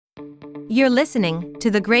You're listening to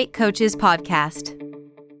the Great Coaches Podcast.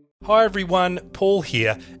 Hi everyone, Paul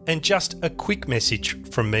here, and just a quick message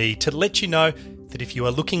from me to let you know that if you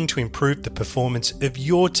are looking to improve the performance of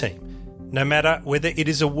your team, no matter whether it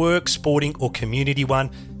is a work, sporting or community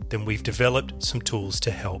one, then we've developed some tools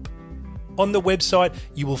to help. On the website,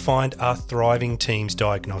 you will find our Thriving Teams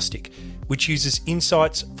Diagnostic, which uses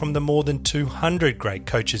insights from the more than 200 great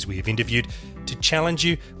coaches we have interviewed to challenge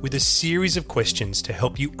you with a series of questions to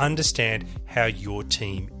help you understand how your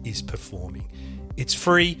team is performing. It's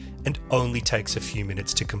free and only takes a few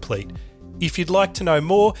minutes to complete. If you'd like to know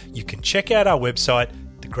more, you can check out our website,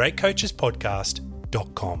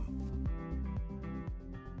 thegreatcoachespodcast.com.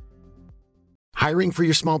 Hiring for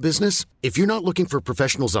your small business? If you're not looking for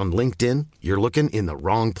professionals on LinkedIn, you're looking in the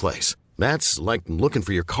wrong place. That's like looking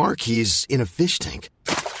for your car keys in a fish tank.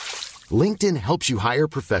 LinkedIn helps you hire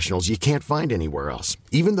professionals you can't find anywhere else,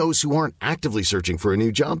 even those who aren't actively searching for a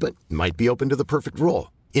new job but might be open to the perfect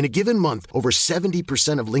role. In a given month, over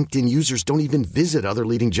 70% of LinkedIn users don't even visit other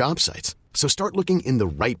leading job sites. So start looking in the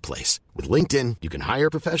right place. With LinkedIn, you can hire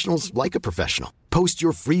professionals like a professional. Post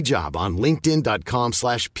your free job on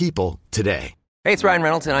linkedin.com/people today. Hey, it's Ryan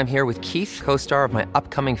Reynolds, and I'm here with Keith, co-star of my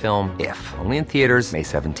upcoming film, If, only in theaters May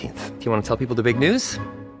 17th. Do you want to tell people the big news?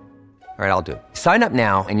 All right, I'll do it. Sign up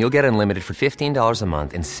now and you'll get unlimited for $15 a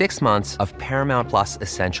month and 6 months of Paramount Plus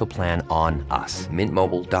Essential Plan on us.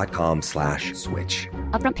 MintMobile.com/switch.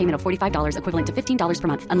 Upfront payment of $45 equivalent to $15 per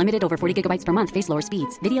month. Unlimited over 40 gigabytes per month. Face lower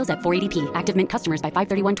speeds. Videos at 480p. Active Mint customers by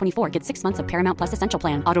 531.24 get 6 months of Paramount Plus Essential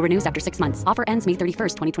Plan. Auto renews after 6 months. Offer ends May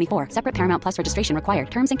 31st, 2024. Separate Paramount Plus registration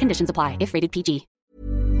required. Terms and conditions apply if rated PG.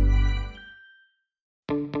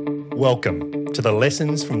 Welcome to the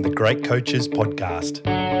Lessons from the Great Coaches Podcast.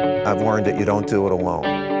 I've learned that you don't do it alone.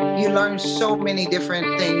 You learn so many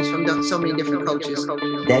different things from so many different coaches.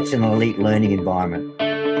 That's an elite learning environment.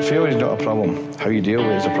 Failure is not a problem. How you deal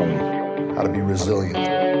with it is a problem. How to be resilient.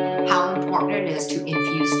 How important it is to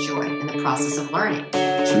infuse joy in the process of learning.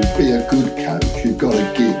 To be a good coach, you've got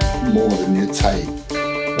to give more than you take.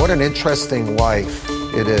 What an interesting life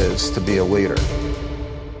it is to be a leader.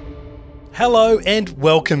 Hello and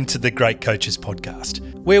welcome to the Great Coaches Podcast,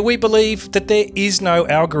 where we believe that there is no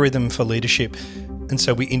algorithm for leadership. And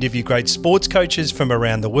so we interview great sports coaches from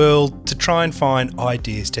around the world to try and find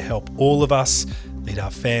ideas to help all of us lead our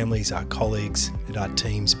families, our colleagues, and our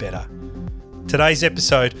teams better. Today's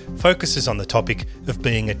episode focuses on the topic of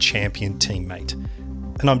being a champion teammate.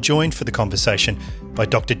 And I'm joined for the conversation by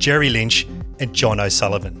Dr. Jerry Lynch and John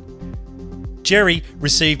O'Sullivan. Jerry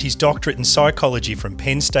received his doctorate in psychology from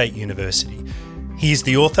Penn State University. He is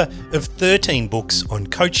the author of 13 books on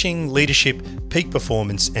coaching, leadership, peak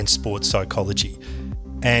performance, and sports psychology.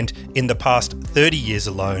 And in the past 30 years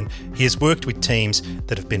alone, he has worked with teams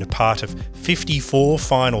that have been a part of 54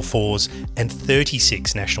 Final Fours and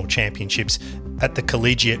 36 national championships at the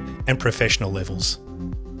collegiate and professional levels.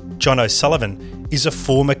 John O'Sullivan is a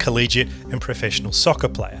former collegiate and professional soccer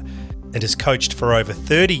player and has coached for over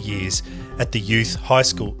 30 years at the youth, high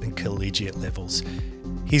school and collegiate levels.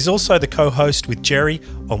 He's also the co-host with Jerry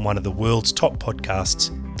on one of the world's top podcasts,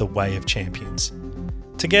 The Way of Champions.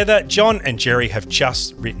 Together, John and Jerry have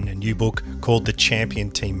just written a new book called The Champion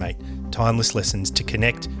Teammate: Timeless Lessons to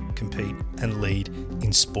Connect, Compete and Lead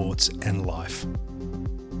in Sports and Life.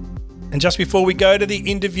 And just before we go to the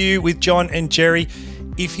interview with John and Jerry,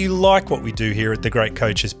 if you like what we do here at the Great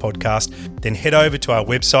Coaches Podcast, then head over to our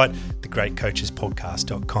website,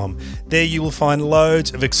 thegreatcoachespodcast.com. There you will find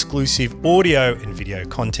loads of exclusive audio and video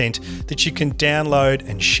content that you can download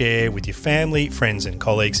and share with your family, friends and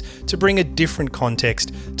colleagues to bring a different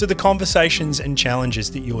context to the conversations and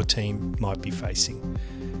challenges that your team might be facing.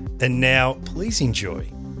 And now, please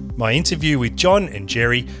enjoy my interview with John and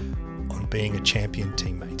Jerry on being a champion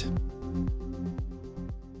teammate.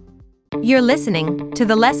 You're listening to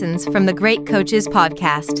the Lessons from the Great Coaches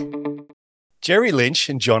Podcast. Jerry Lynch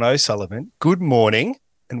and John O'Sullivan, good morning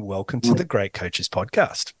and welcome to the Great Coaches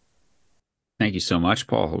Podcast. Thank you so much,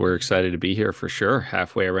 Paul. We're excited to be here for sure,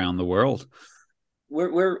 halfway around the world.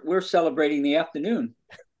 We're celebrating the afternoon.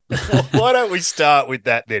 Why don't we start with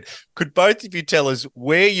that then? Could both of you tell us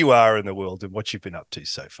where you are in the world and what you've been up to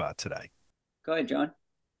so far today? Go ahead, John.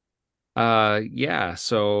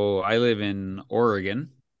 So I live in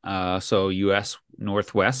Oregon, so U.S.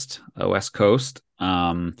 Northwest, West Coast.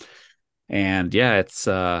 It's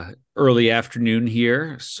early afternoon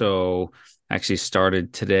here. So actually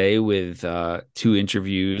started today with 2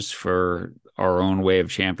 interviews for our own Way of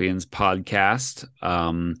Champions podcast.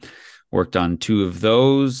 Worked on 2 of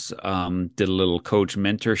those, did a little coach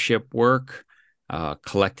mentorship work,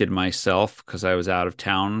 collected myself because I was out of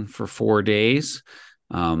town for 4 days.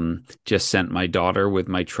 Just sent my daughter with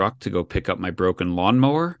my truck to go pick up my broken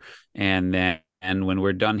lawnmower. And when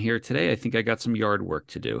we're done here today, I think I got some yard work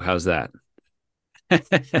to do. How's that?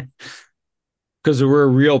 Because we're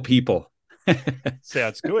real people.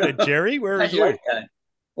 Sounds good. And Jerry, where are you? Like that.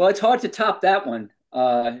 Well, it's hard to top that one.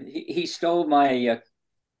 He stole my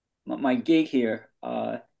gig here.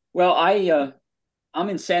 I'm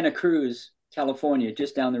in Santa Cruz, California,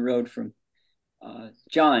 just down the road from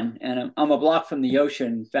John, and I'm a block from the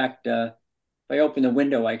ocean. In fact, if I open the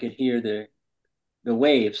window, I could hear the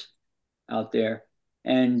waves out there.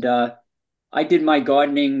 And I did my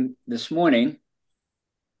gardening this morning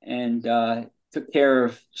and took care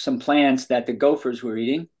of some plants that the gophers were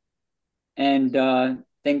eating, and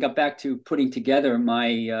then got back to putting together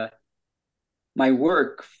my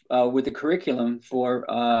work with the curriculum for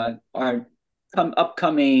our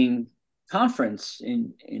upcoming conference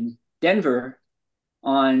in Denver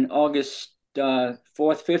on August 4th,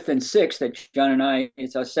 5th, and 6th that John and I,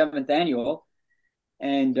 it's our 7th annual,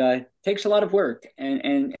 and takes a lot of work.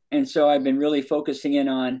 And so I've been really focusing in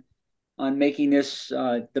on making this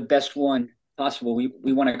the best one possible.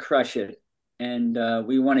 We want to crush it, and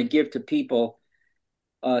we want to give to people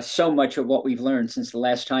so much of what we've learned since the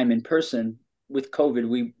last time in person. With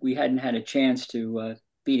COVID, we hadn't had a chance to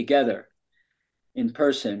be together in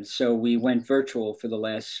person, so we went virtual for the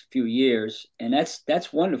last few years, and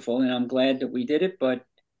that's wonderful, and I'm glad that we did it. But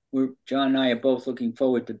John and I are both looking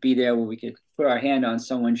forward to be there, where we could put our hand on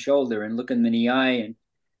someone's shoulder and look them in the eye and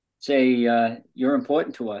say, "You're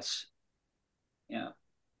important to us." Yeah.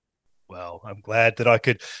 Well, I'm glad that I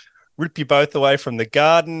could rip you both away from the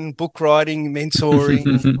garden, book writing,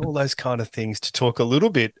 mentoring, all those kind of things, to talk a little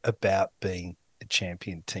bit about being a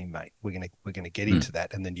champion teammate. We're gonna get into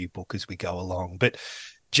that and the new book as we go along. But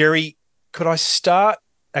Jerry, could I start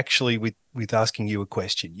actually with asking you a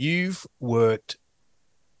question? You've worked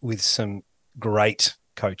with some great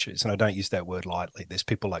coaches, and I don't use that word lightly. There's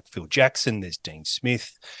people like Phil Jackson, there's Dean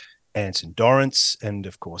Smith, Anson Dorrance, and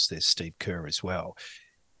of course there's Steve Kerr as well.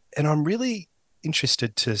 And I'm really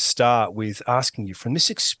interested to start with asking you, from this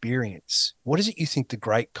experience, what is it you think the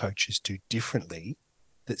great coaches do differently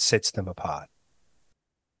that sets them apart?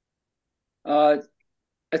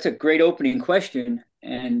 That's a great opening question.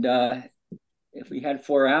 And if we had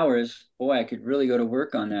 4 hours, boy, I could really go to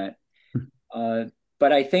work on that.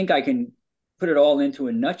 But I think I can put it all into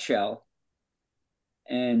a nutshell.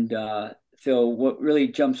 And Phil, what really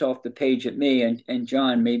jumps off the page at me, and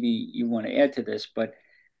John, maybe you want to add to this, but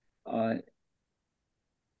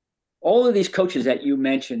all of these coaches that you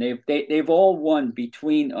mentioned, they've all won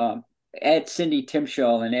between add Cindy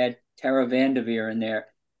Timshall and add Tara Vanderveer in there.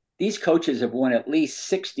 These coaches have won at least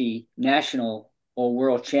 60 national or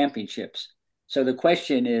world championships. So the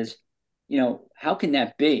question is, how can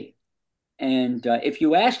that be? And if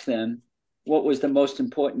you ask them what was the most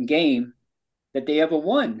important game that they ever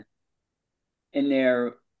won in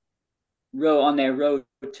their on their road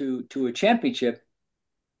to a championship,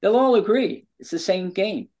 they'll all agree it's the same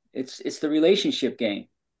game. It's the relationship game.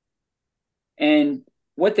 And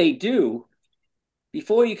what they do,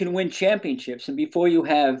 before you can win championships and before you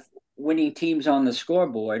have winning teams on the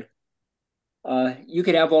scoreboard, you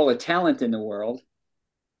could have all the talent in the world.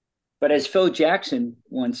 But as Phil Jackson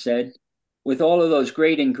once said, with all of those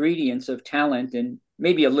great ingredients of talent and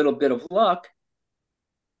maybe a little bit of luck,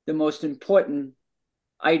 the most important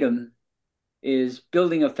item is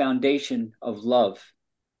building a foundation of love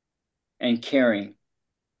and caring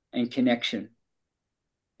and connection.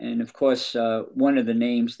 And of course, one of the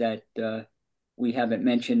names that we haven't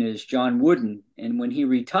mentioned is John Wooden. And when he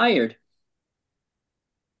retired,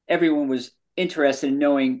 everyone was interested in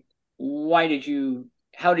knowing,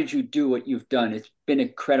 how did you do what you've done? It's been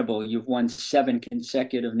incredible. You've won 7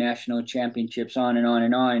 consecutive national championships, on and on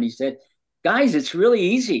and on. And he said, guys, it's really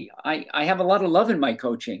easy. I have a lot of love in my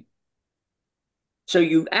coaching. So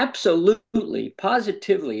you absolutely,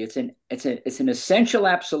 positively, it's an essential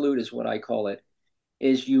absolute is what I call it,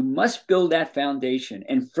 is you must build that foundation.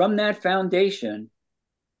 And from that foundation,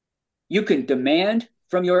 you can demand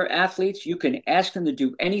from your athletes, you can ask them to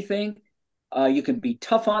do anything. You can be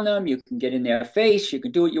tough on them. You can get in their face. You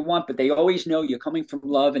can do what you want, but they always know you're coming from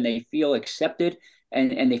love, and they feel accepted,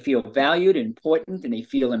 and they feel valued and important, and they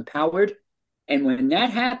feel empowered. And when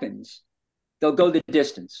that happens, they'll go the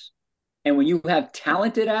distance. And when you have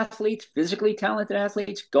talented athletes, physically talented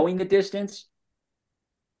athletes going the distance,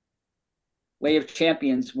 Way of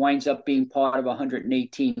Champions winds up being part of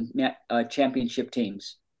 118 championship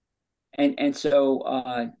teams. And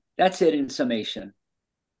so that's it in summation.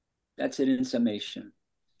 That's it in summation.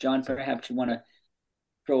 John, perhaps you want to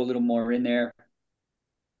throw a little more in there.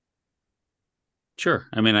 Sure.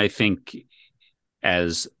 I mean, I think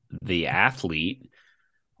as the athlete,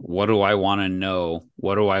 what do I want to know?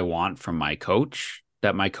 What do I want from my coach?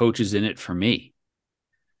 That my coach is in it for me.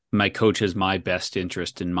 My coach has my best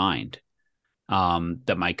interest in mind.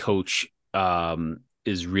 That my coach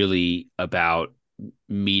is really about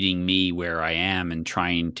meeting me where I am and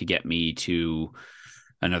trying to get me to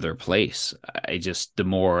another place. The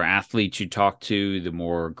more athletes you talk to, the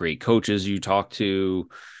more great coaches you talk to,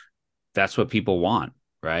 that's what people want.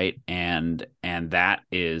 Right. And that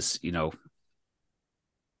is,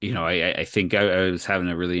 I think I was having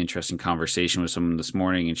a really interesting conversation with someone this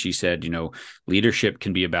morning, and she said, leadership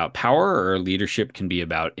can be about power or leadership can be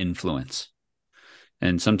about influence.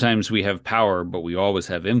 And sometimes we have power, but we always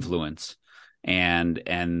have influence. And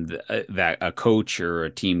that a coach or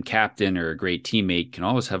a team captain or a great teammate can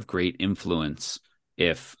always have great influence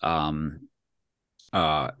if they're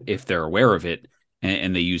aware of it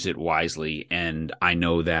and they use it wisely. And I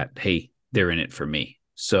know that, hey, they're in it for me.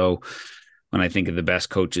 So when I think of the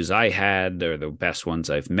best coaches I had or the best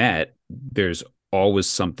ones I've met, there's always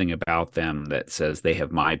something about them that says they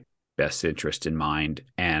have my best interest in mind.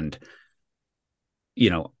 And,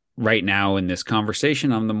 right now in this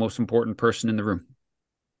conversation, I'm the most important person in the room.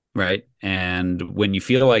 Right. And when you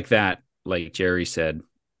feel like that, like Jerry said,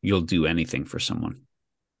 you'll do anything for someone.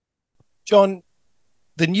 John,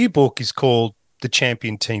 the new book is called The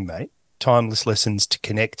Champion Teammate: Timeless Lessons to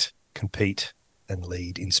Connect, Compete, and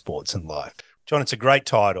Lead in Sports and Life. John, it's a great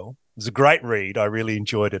title. It was a great read. I really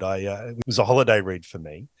enjoyed it. It was a holiday read for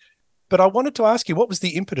me. But I wanted to ask you, what was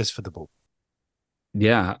the impetus for the book?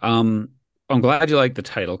 Yeah. I'm glad you like the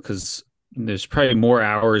title, because there's probably more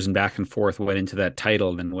hours and back and forth went into that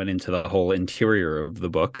title than went into the whole interior of the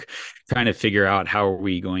book, trying to figure out how are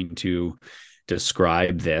we going to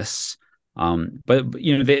describe this. But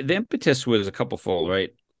the impetus was a couple fold, right?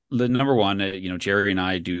 The number one, Jerry and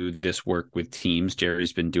I do this work with teams.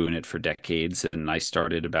 Jerry's been doing it for decades, and I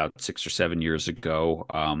started about 6 or 7 years ago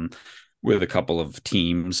with a couple of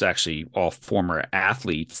teams, actually all former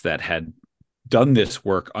athletes that had done this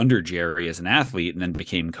work under Jerry as an athlete and then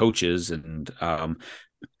became coaches, and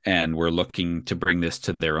we're looking to bring this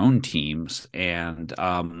to their own teams. And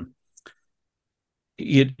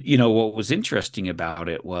what was interesting about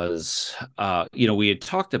it was, we had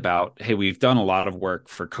talked about, hey, we've done a lot of work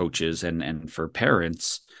for coaches and for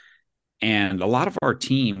parents. And a lot of our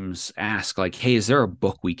teams ask, like, hey, is there a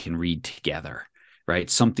book we can read together? Right.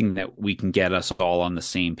 Something that we can get us all on the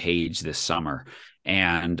same page this summer.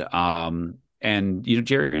 And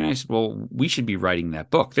Jerry and I said, well, we should be writing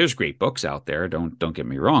that book. There's great books out there. Don't get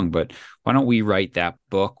me wrong, but why don't we write that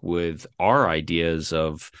book with our ideas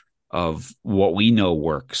of what we know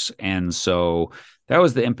works? And so that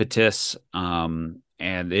was the impetus.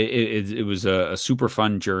 And it was a super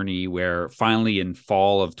fun journey where finally in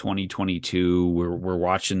fall of 2022, we're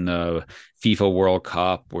watching the FIFA World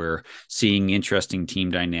Cup. We're seeing interesting team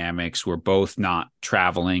dynamics. We're both not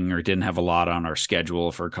traveling or didn't have a lot on our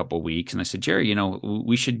schedule for a couple of weeks. And I said, Jerry,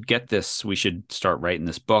 we should get this. We should start writing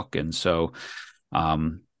this book. And so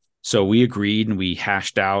we agreed, and we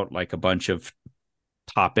hashed out like a bunch of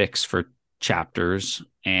topics for chapters,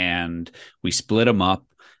 and we split them up.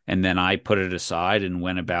 And then I put it aside and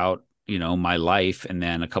went about, my life. And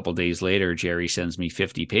then a couple of days later, Jerry sends me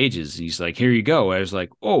 50 pages. He's like, here you go. I was like,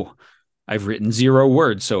 oh, I've written 0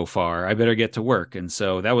 words so far. I better get to work. And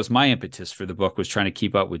so that was my impetus for the book, was trying to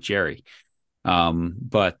keep up with Jerry.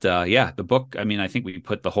 The book, I think we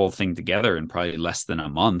put the whole thing together in probably less than a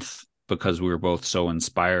month, because we were both so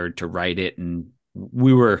inspired to write it. And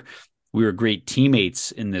we were great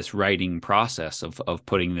teammates in this writing process of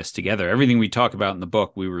putting this together. Everything we talk about in the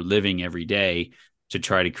book, we were living every day to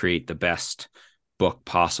try to create the best book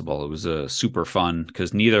possible. It was a super fun,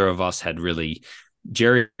 because neither of us had really,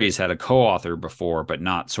 Jerry's had a co-author before, but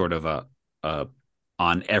not sort of a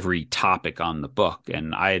on every topic on the book.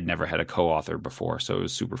 And I had never had a co-author before. So it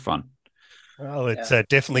was super fun. Well, it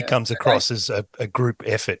definitely comes across as a group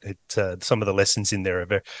effort. Some of the lessons in there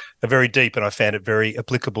are very deep, and I found it very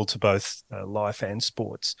applicable to both life and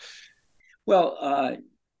sports. Well,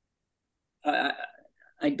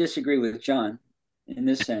 I disagree with John in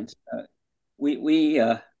this sense. We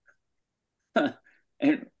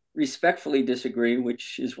and respectfully disagree,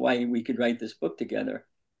 which is why we could write this book together.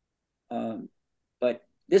 But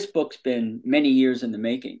this book's been many years in the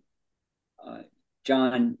making.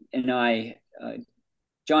 John and I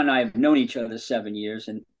have known each other 7 years,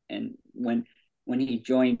 and when he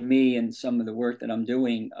joined me in some of the work that I'm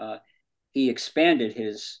doing, he expanded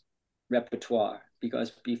his repertoire,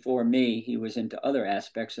 because before me, he was into other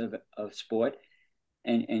aspects of sport,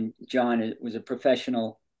 and John was a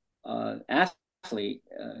professional athlete athlete,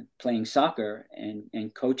 playing soccer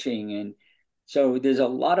and coaching. And so there's a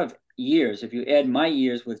lot of years. If you add my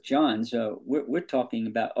years with John's, we're talking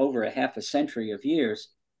about over a half a century of years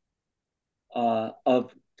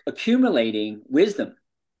of accumulating wisdom,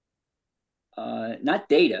 not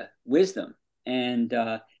data, wisdom. And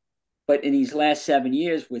but in these last 7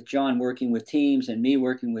 years, with John working with teams and me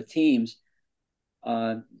working with teams,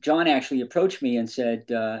 John actually approached me and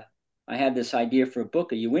said, I have this idea for a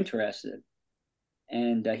book. Are you interested?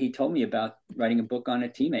 And he told me about writing a book on a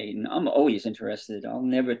teammate. And I'm always interested. I'll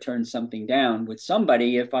never turn something down with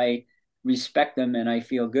somebody if I respect them and I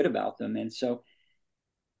feel good about them. And so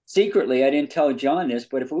secretly, I didn't tell John this,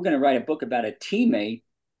 but if we're going to write a book about a teammate,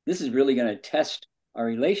 this is really going to test our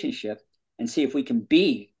relationship and see if we can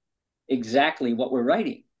be exactly what we're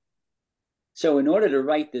writing. So in order to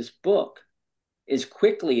write this book as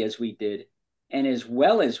quickly as we did and as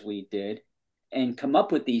well as we did, and come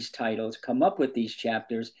up with these titles, come up with these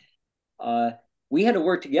chapters, we had to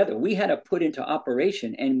work together. We had to put into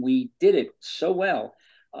operation, and we did it so well.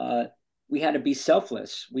 We had to be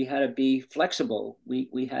selfless. We had to be flexible.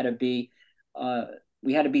 We had to be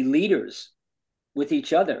leaders with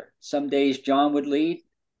each other. Some days John would lead,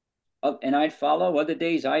 and I'd follow. Other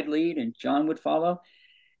days I'd lead, and John would follow.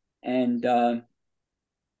 And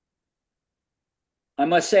I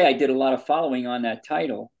must say I did a lot of following on that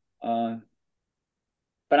title.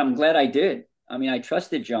 But I'm glad I did. I mean, I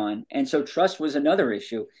trusted John. And so trust was another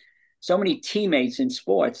issue. So many teammates in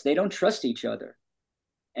sports, they don't trust each other.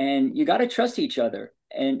 And you got to trust each other.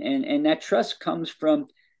 And that trust comes from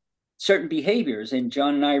certain behaviors. And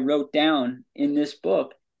John and I wrote down in this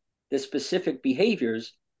book the specific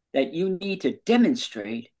behaviors that you need to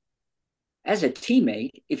demonstrate as a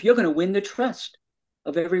teammate if you're going to win the trust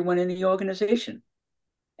of everyone in the organization.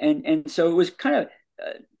 And so it was kind of...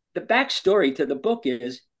 the backstory to the book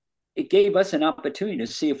is it gave us an opportunity to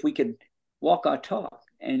see if we could walk our talk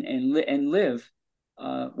and live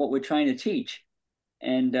what we're trying to teach.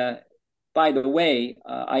 And by the way,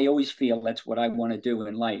 I always feel that's what I want to do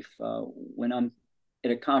in life. When I'm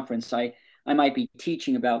at a conference, I might be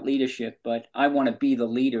teaching about leadership, but I want to be the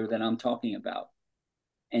leader that I'm talking about.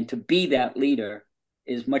 And to be that leader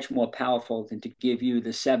is much more powerful than to give you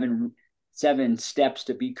the seven steps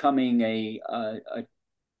to becoming a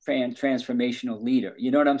transformational leader. You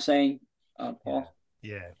know what I'm saying, Paul?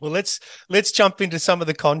 Yeah. Well, let's jump into some of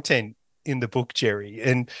the content in the book, Jerry.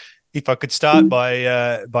 And if I could start by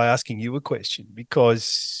asking you a question,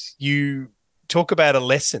 because you talk about a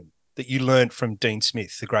lesson that you learned from Dean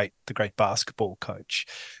Smith, the great basketball coach,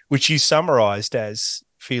 which you summarized as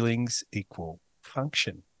feelings equal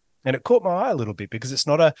function. And it caught my eye a little bit because it's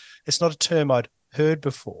not a term I'd heard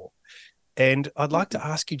before. And I'd like to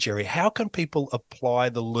ask you, Jerry, how can people apply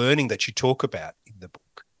the learning that you talk about in the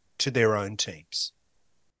book to their own teams?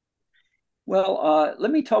 Well, let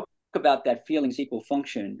me talk about that feelings equal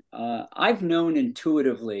function. I've known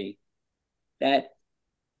intuitively that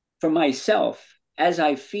for myself, as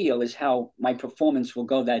I feel is how my performance will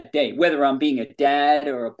go that day, whether I'm being a dad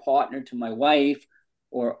or a partner to my wife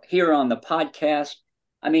or here on the podcast.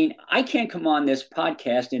 I mean, I can't come on this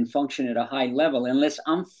podcast and function at a high level unless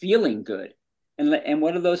I'm feeling good. And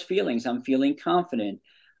what are those feelings? I'm feeling confident.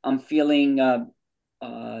 I'm feeling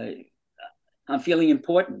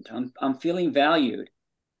important. I'm feeling valued.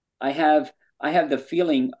 I have the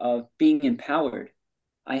feeling of being empowered.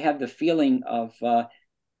 I have the feeling of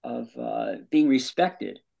being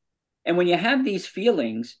respected. And when you have these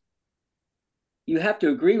feelings, you have to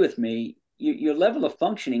agree with me. Your level of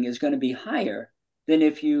functioning is going to be higher than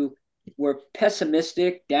if you were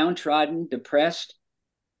pessimistic, downtrodden, depressed,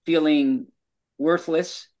 feeling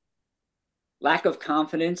worthless, lack of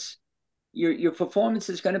confidence. Your performance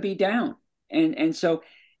is going to be down. And so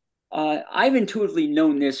I've intuitively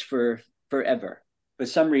known this forever. For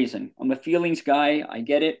some reason, I'm a feelings guy. I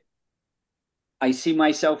get it. I see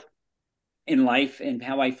myself in life and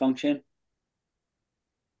how I function.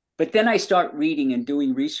 But then I start reading and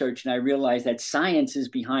doing research, and I realize that science is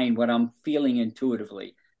behind what I'm feeling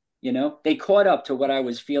intuitively. You know, they caught up to what I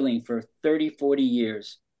was feeling for 30, 40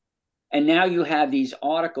 years. And now you have these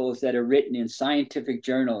articles that are written in scientific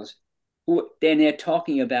journals, then they're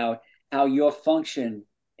talking about how your function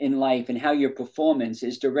in life and how your performance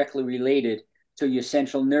is directly related to your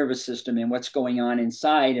central nervous system and what's going on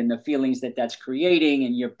inside and the feelings that that's creating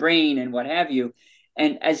in your brain and what have you.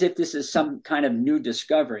 And as if this is some kind of new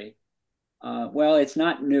discovery. Well, it's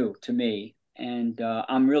not new to me. And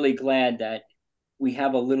I'm really glad that we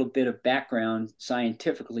have a little bit of background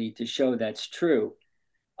scientifically to show that's true.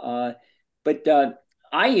 But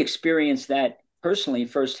I experienced that personally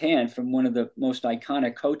firsthand from one of the most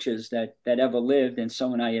iconic coaches that ever lived, and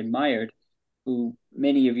someone I admired, who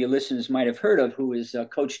many of your listeners might have heard of, who is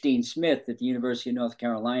Coach Dean Smith at the University of North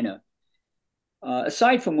Carolina.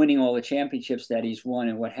 Aside from winning all the championships that he's won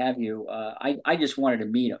and what have you, I just wanted to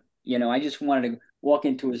meet him. You know, I just wanted to walk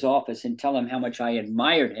into his office and tell him how much I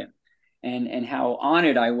admired him, and how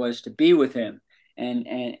honored I was to be with him,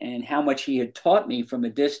 and how much he had taught me from a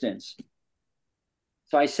distance.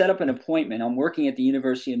 So I set up an appointment. I'm working at the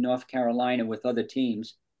University of North Carolina with other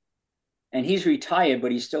teams, and he's retired,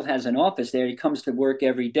 but he still has an office there. He comes to work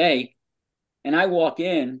every day, and I walk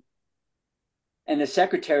in, and the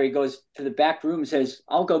secretary goes to the back room and says,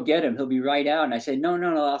 "I'll go get him. He'll be right out." And I said, no,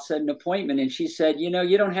 I'll set an appointment. And she said, "You know,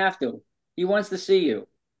 you don't have to. He wants to see you."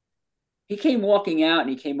 He came walking out, and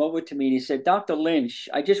he came over to me and he said, "Dr. Lynch,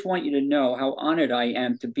 I just want you to know how honored I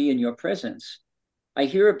am to be in your presence. I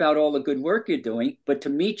hear about all the good work you're doing, but to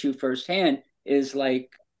meet you firsthand is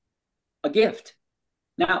like a gift."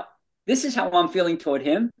 Now, this is how I'm feeling toward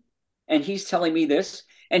him, and he's telling me this.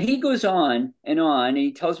 And he goes on, and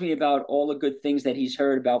he tells me about all the good things that he's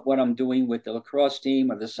heard about what I'm doing with the lacrosse team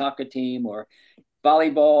or the soccer team or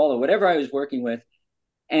volleyball or whatever I was working with.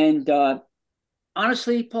 And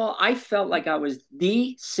honestly, Paul, I felt like I was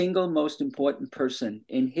the single most important person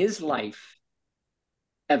in his life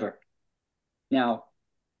ever. Now,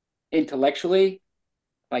 intellectually,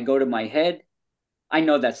 if I go to my head, I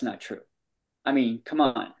know that's not true. I mean, come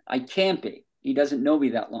on, I can't be. He doesn't know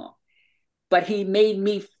me that long. But he made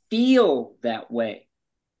me feel that way.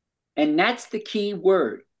 And that's the key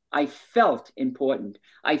word. I felt important.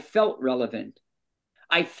 I felt relevant.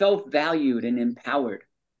 I felt valued and empowered.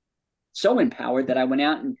 So empowered that I went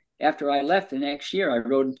out, and after I left the next year, I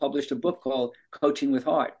wrote and published a book called Coaching with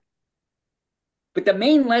Heart. But the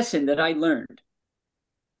main lesson that I learned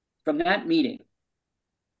from that meeting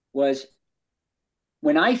was,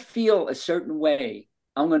 when I feel a certain way,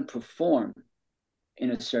 I'm going to perform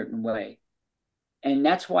in a certain way. And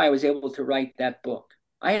that's why I was able to write that book.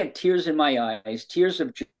 I had tears in my eyes, tears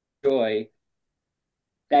of joy,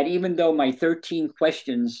 that even though my 13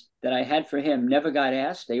 questions that I had for him never got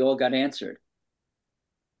asked, they all got answered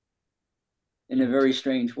in a very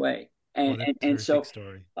strange way. And so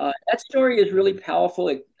that story is really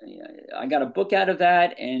powerful. I got a book out of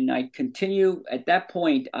that, and I continue. At that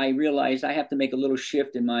point, I realized I have to make a little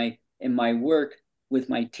shift in my work with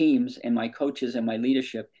my teams and my coaches and my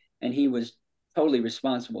leadership. And he was totally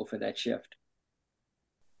responsible for that shift.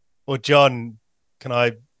 Well, John, can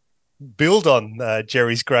I build on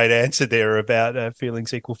Jerry's great answer there about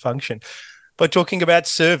feelings equal function by talking about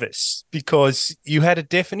service? Because you had a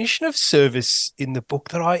definition of service in the book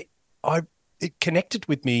that it connected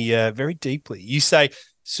with me very deeply. You say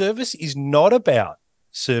service is not about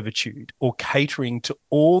servitude or catering to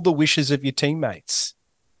all the wishes of your teammates.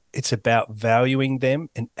 It's about valuing them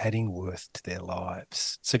and adding worth to their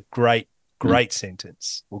lives. It's a great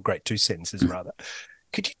sentence, or great two sentences rather.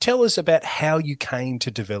 Could you tell us about how you came to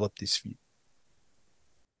develop this view?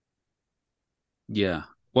 Yeah.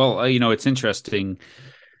 Well, it's interesting.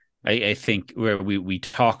 I think where we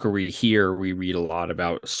talk or we hear, we read a lot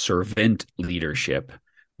about servant leadership,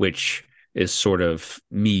 which is sort of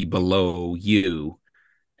me below you.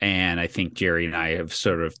 And I think Jerry and I have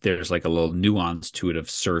there's like a little nuance to it of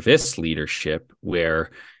service leadership,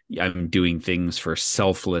 where I'm doing things for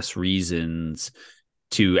selfless reasons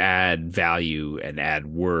to add value and add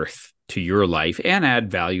worth to your life and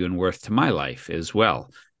add value and worth to my life as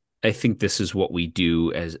well. I think this is what we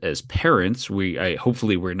do as parents.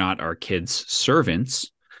 Hopefully we're not our kids'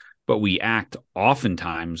 servants, but we act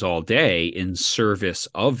oftentimes all day in service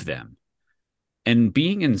of them. And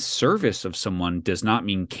being in service of someone does not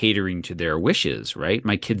mean catering to their wishes, right?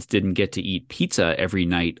 My kids didn't get to eat pizza every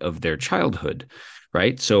night of their childhood,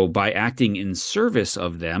 right? So by acting in service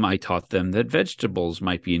of them, I taught them that vegetables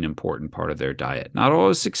might be an important part of their diet. Not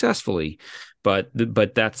always successfully, but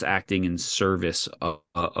that's acting in service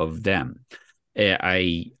of them.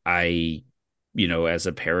 I as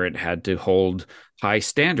a parent, had to hold high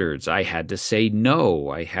standards. I had to say no.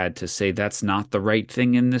 I had to say that's not the right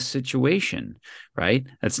thing in this situation, right?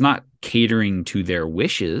 That's not catering to their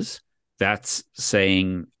wishes. That's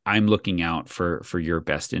saying I'm looking out for your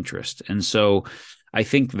best interest. And so I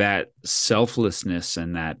think that selflessness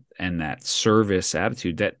and that service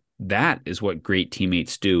attitude, that is what great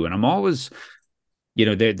teammates do. And I'm always,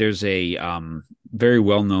 there's a very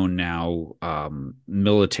well-known now former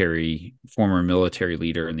military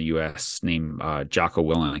leader in the U.S. named Jocko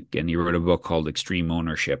Willink, and he wrote a book called Extreme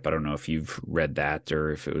Ownership. I don't know if you've read that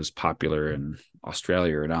or if it was popular in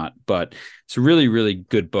Australia or not, but it's a really, really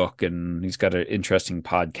good book, and he's got an interesting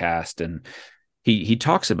podcast. And he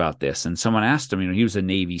talks about this, and someone asked him, he was a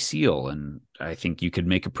Navy SEAL, and I think you could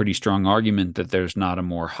make a pretty strong argument that there's not a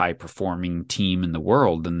more high performing team in the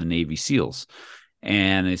world than the Navy SEALs.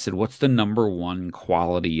 And they said, what's the number one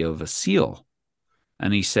quality of a SEAL?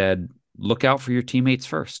 And he said, look out for your teammates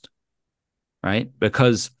first, right?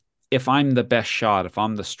 Because if I'm the best shot, if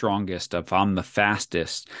I'm the strongest, if I'm the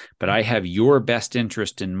fastest, but I have your best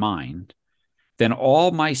interest in mind, then all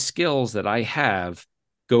my skills that I have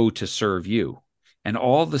go to serve you. And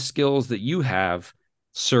all the skills that you have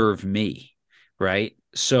serve me, right?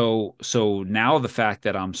 So now the fact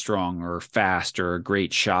that I'm strong or fast or a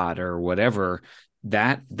great shot or whatever,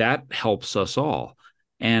 that helps us all.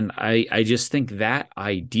 And I just think that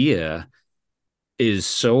idea is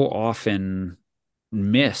so often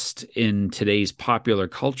missed in today's popular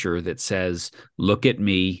culture that says, look at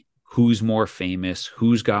me, who's more famous,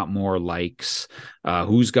 who's got more likes,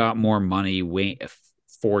 who's got more money,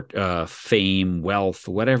 fame, wealth,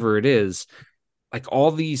 whatever it is. Like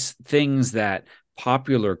all these things that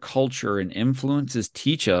popular culture and influences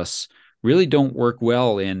teach us really don't work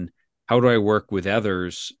well in how do I work with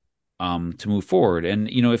others to move forward. And,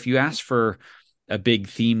 if you ask for a big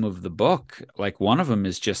theme of the book, like one of them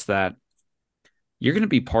is just that you're going to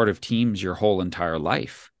be part of teams your whole entire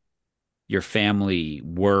life, your family,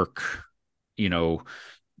 work,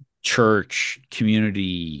 church,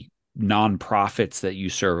 community, nonprofits that you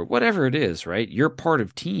serve, whatever it is, right? You're part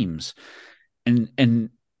of teams. And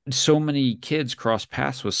so many kids cross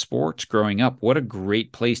paths with sports growing up. What a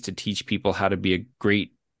great place to teach people how to be a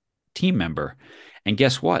great team member. And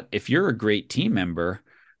guess what? If you're a great team member,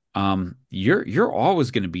 you're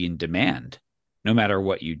always going to be in demand no matter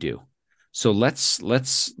what you do. So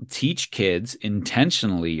let's teach kids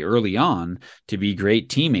intentionally early on to be great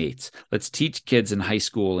teammates. Let's teach kids in high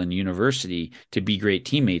school and university to be great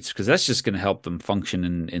teammates, because that's just going to help them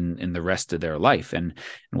function in the rest of their life. And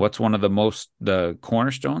what's one of the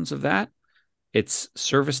cornerstones of that? It's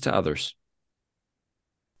service to others.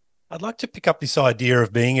 I'd like to pick up this idea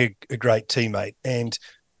of being a great teammate. And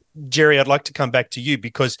Jerry, I'd like to come back to you,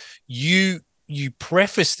 because you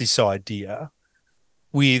preface this idea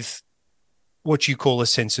with what you call a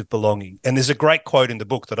sense of belonging. And there's a great quote in the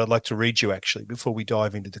book that I'd like to read you actually before we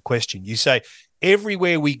dive into the question. You say,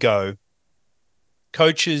 everywhere we go,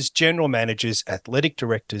 coaches, general managers, athletic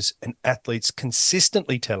directors, and athletes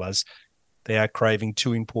consistently tell us they are craving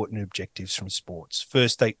two important objectives from sports.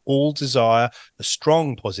 First, they all desire a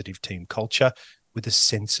strong, positive team culture with a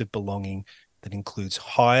sense of belonging that includes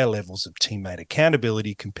higher levels of teammate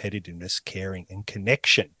accountability, competitiveness, caring, and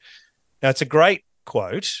connection. Now, it's a great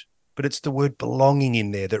quote, but it's the word belonging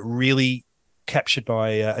in there that really captured my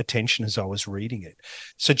attention as I was reading it.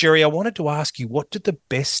 So, Jerry, I wanted to ask you, what do the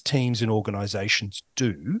best teams and organizations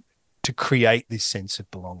do to create this sense of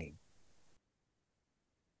belonging?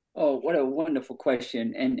 Oh, what a wonderful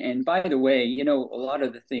question. And by the way, a lot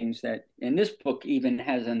of the things that, and this book even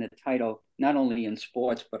has in the title, not only in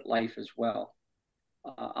sports, but life as well.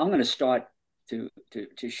 I'm going to start to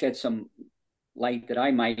shed some light that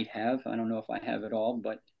I might have. I don't know if I have it all,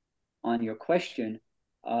 but on your question,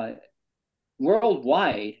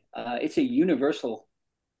 worldwide, it's a universal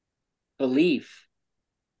belief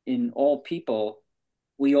in all people.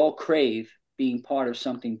 We all crave being part of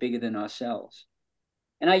something bigger than ourselves.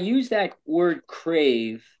 And I use that word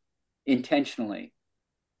crave intentionally.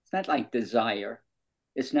 It's not like desire.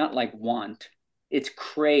 It's not like want. It's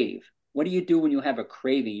crave. What do you do when you have a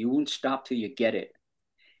craving? You won't stop till you get it.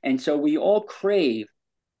 And so we all crave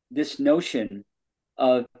this notion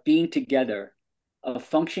of being together, of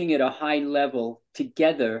functioning at a high level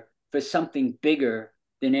together for something bigger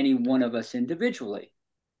than any one of us individually.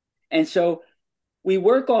 And so we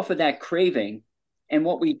work off of that craving. And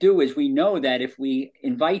what we do is we know that if we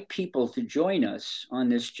invite people to join us on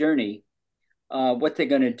this journey, what they're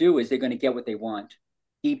going to do is they're going to get what they want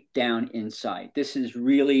deep down inside. This is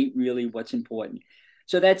really, really what's important.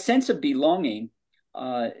 So that sense of belonging,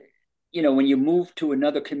 when you move to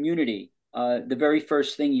another community, the very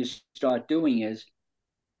first thing you start doing is,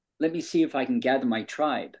 let me see if I can gather my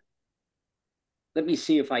tribe. Let me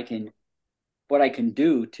see if what I can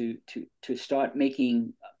do to start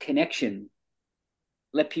making a connection.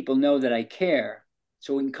 Let people know that I care,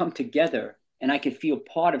 so we can come together and I can feel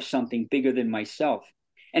part of something bigger than myself.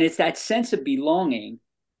 And it's that sense of belonging,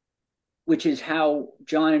 which is how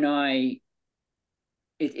John and I,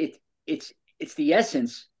 it's the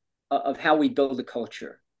essence of how we build a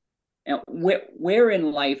culture. Now, where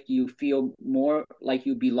in life do you feel more like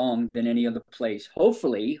you belong than any other place?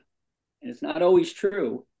 Hopefully, and it's not always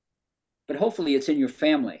true, but hopefully it's in your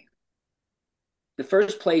family. The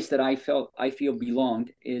first place that I feel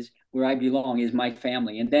belonged is where I belong is my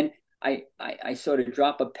family. And then I sort of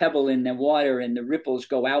drop a pebble in the water and the ripples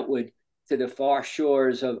go outward to the far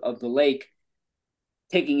shores of the lake,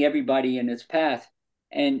 taking everybody in its path.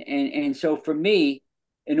 And so for me,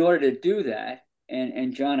 in order to do that,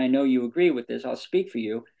 and John, I know you agree with this, I'll speak for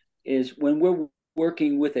you, is when we're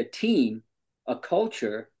working with a team, a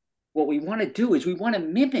culture, what we want to do is we want to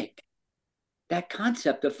mimic that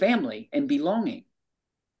concept of family and belonging.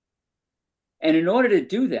 And in order to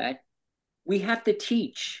do that, we have to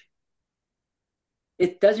teach.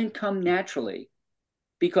 It doesn't come naturally,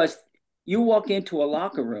 because you walk into a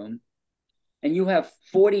locker room and you have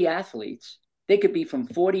 40 athletes. They could be from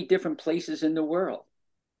 40 different places in the world.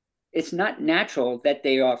 It's not natural that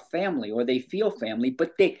they are family or they feel family,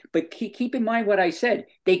 but keep in mind what I said,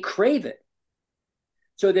 they crave it.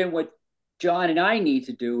 So then what John and I need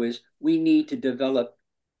to do is we need to develop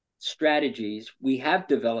strategies. We have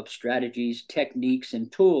developed strategies, techniques,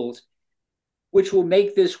 and tools which will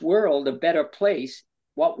make this world a better place.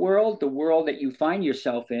 What world? The world that you find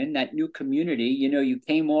yourself in, that new community. You know, you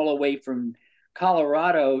came all the way from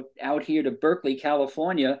Colorado out here to Berkeley,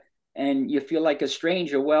 California, and you feel like a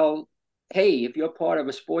stranger. Well, hey, if you're part of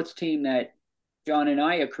a sports team that John and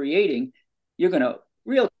I are creating, you're going to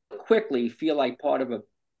real quickly feel like part of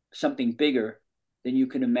something bigger than you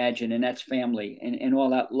can imagine, and that's family, and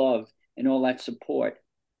all that love and all that support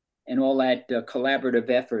and all that collaborative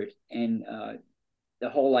effort, and the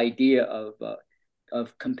whole idea of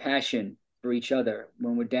compassion for each other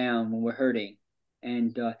when we're down, when we're hurting.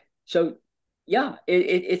 And so yeah,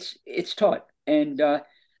 it's taught. And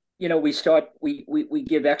you know, we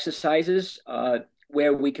give exercises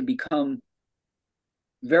where we can become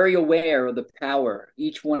very aware of the power,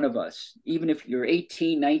 each one of us. Even if you're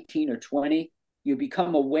 18, 19, or 20, you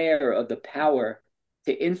become aware of the power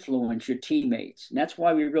to influence your teammates. And that's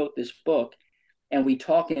why we wrote this book. And we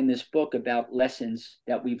talk in this book about lessons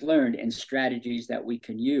that we've learned and strategies that we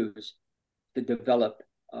can use to develop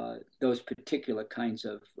those particular kinds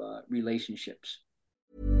of relationships.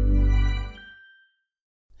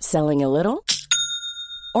 Selling a little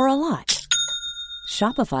or a lot?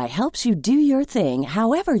 Shopify helps you do your thing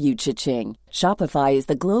however you cha-ching. Shopify is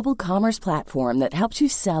the global commerce platform that helps you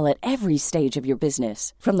sell at every stage of your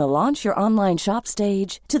business. From the launch your online shop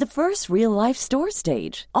stage to the first real-life store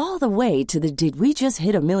stage, all the way to the did we just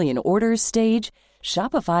hit a million orders stage.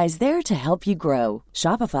 Shopify is there to help you grow.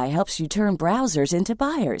 Shopify helps you turn browsers into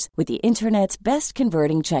buyers with the internet's best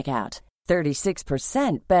converting checkout.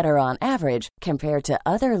 36% better on average compared to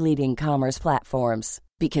other leading commerce platforms.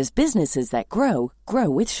 Because businesses that grow, grow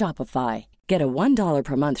with Shopify. Get a $1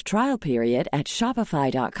 per month trial period at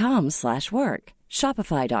shopify.com/work.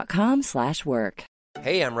 Shopify.com/work.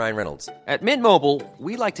 Hey, I'm Ryan Reynolds. At Mint Mobile,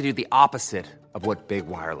 we like to do the opposite of what Big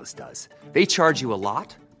Wireless does. They charge you a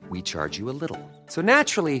lot, we charge you a little. So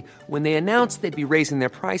naturally, when they announced they'd be raising their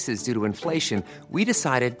prices due to inflation, we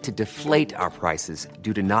decided to deflate our prices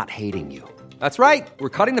due to not hating you. That's right. We're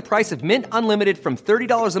cutting the price of Mint Unlimited from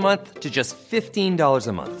 $30 a month to just $15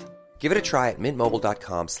 a month. Give it a try at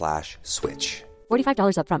mintmobile.com/switch.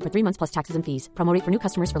 $45 up front for 3 months plus taxes and fees. Promo rate for new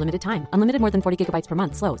customers for limited time. Unlimited more than 40 gigabytes per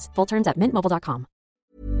month. Slows full terms at mintmobile.com.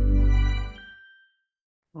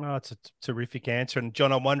 Oh, it's a terrific answer. And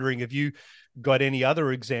John, I'm wondering, have you got any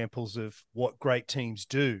other examples of what great teams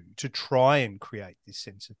do to try and create this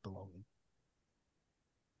sense of belonging?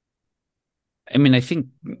 I mean, I think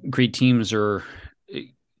great teams are,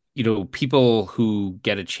 you know, people who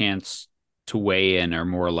get a chance to weigh in are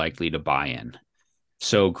more likely to buy in.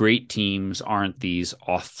 So great teams aren't these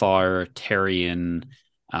authoritarian,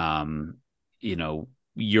 you know,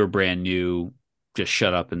 you're brand new, just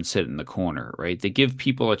shut up and sit in the corner, right? They give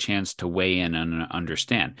people a chance to weigh in and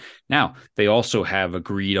understand. Now, they also have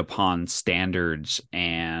agreed upon standards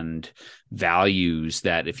and values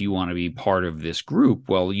that if you want to be part of this group,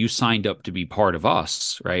 well, you signed up to be part of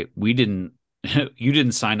us, right? You didn't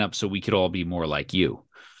sign up so we could all be more like you.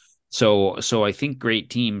 So I think great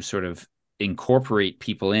teams sort of incorporate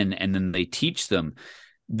people in, and then they teach them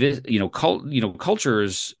this, culture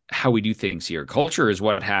is how we do things here. Culture is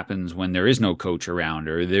what happens when there is no coach around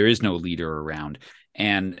or there is no leader around.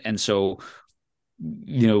 And so,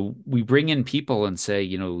 we bring in people and say,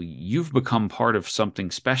 you've become part of something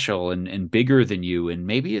special and bigger than you. And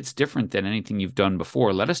maybe it's different than anything you've done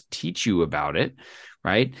before. Let us teach you about it.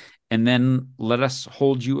 Right. And then let us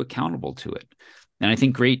hold you accountable to it. And I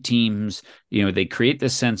think great teams, they create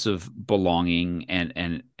this sense of belonging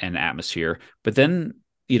and atmosphere, but then,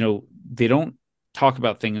 they don't talk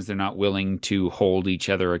about things they're not willing to hold each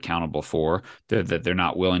other accountable for, that they're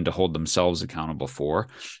not willing to hold themselves accountable for.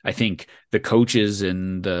 I think the coaches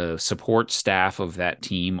and the support staff of that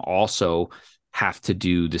team also have to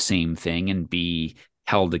do the same thing and be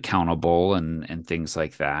held accountable and things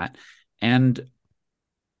like that. And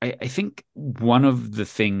I think one of the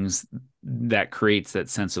things that creates that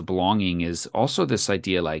sense of belonging is also this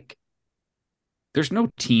idea, like, there's no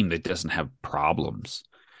team that doesn't have problems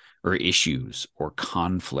or issues or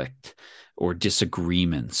conflict or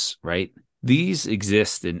disagreements, right? These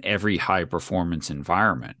exist in every high performance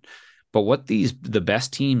environment. But what the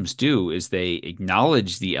best teams do is they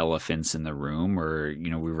acknowledge the elephants in the room, or,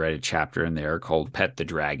 we read a chapter in there called Pet the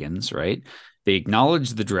Dragons, right? They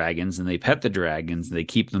acknowledge the dragons and they pet the dragons, and they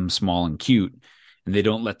keep them small and cute, and they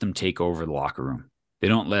don't let them take over the locker room. They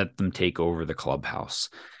don't let them take over the clubhouse.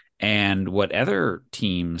 And what other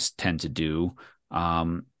teams tend to do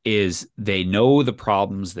is they know the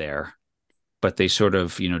problem's there, but they sort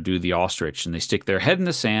of, do the ostrich, and they stick their head in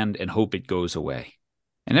the sand and hope it goes away.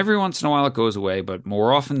 And every once in a while it goes away, but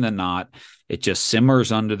more often than not, it just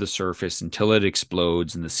simmers under the surface until it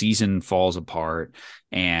explodes and the season falls apart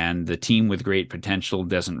and the team with great potential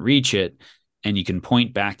doesn't reach it. And you can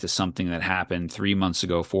point back to something that happened 3 months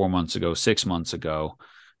ago, 4 months ago, 6 months ago,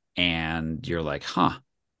 and you're like,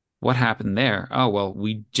 what happened there? Oh, well,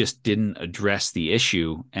 we just didn't address the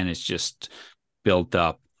issue, and it's just built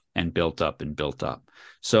up and built up and built up.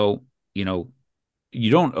 So, you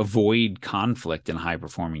don't avoid conflict in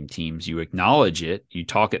high-performing teams. You acknowledge it, you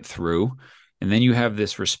talk it through, and then you have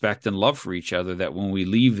this respect and love for each other that when we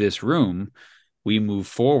leave this room, we move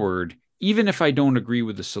forward. Even if I don't agree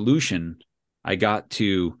with the solution, I got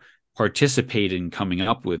to participate in coming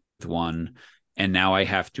up with one, and now I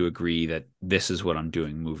have to agree that this is what I'm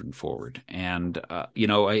doing moving forward. And,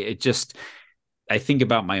 I think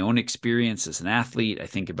about my own experience as an athlete. I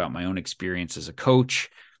think about my own experience as a coach,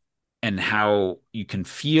 and how you can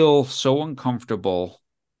feel so uncomfortable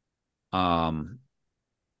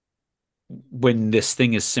when this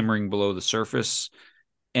thing is simmering below the surface,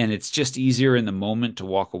 and it's just easier in the moment to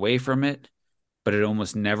walk away from it, but it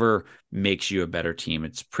almost never makes you a better team.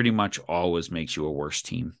 It's pretty much always makes you a worse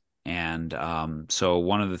team. And so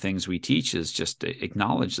one of the things we teach is just to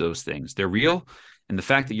acknowledge those things. They're real. And the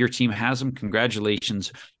fact that your team has them,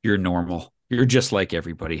 congratulations, you're normal. You're just like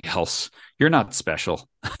everybody else. You're not special.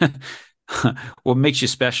 What makes you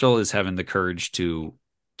special is having the courage to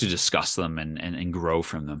discuss them and grow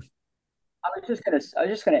from them. I was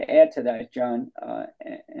just gonna add to that, John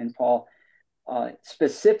and Paul.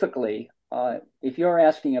 Specifically, if you're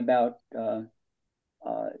asking about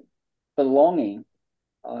belonging,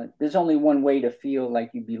 there's only one way to feel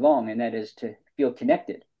like you belong, and that is to feel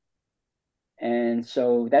connected. And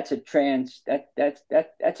so that's a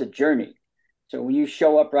journey. So when you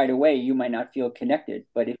show up right away, you might not feel connected.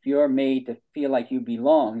 But if you're made to feel like you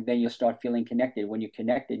belong, then you'll start feeling connected. When you're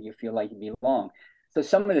connected, you feel like you belong. So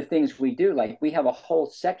some of the things we do, like we have a whole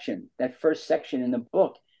section, that first section in the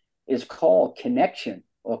book is called Connection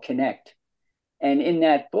or Connect. And in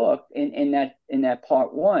that book, in that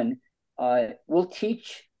part one, we'll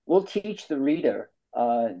teach the reader,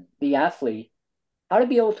 the athlete, how to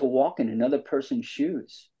be able to walk in another person's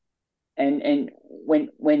shoes. And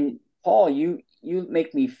when Paul, you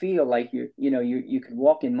make me feel like you could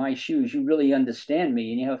walk in my shoes. You really understand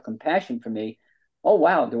me and you have compassion for me. Oh,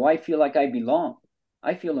 wow. Do I feel like I belong?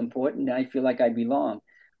 I feel important. And I feel like I belong.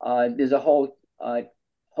 There's a whole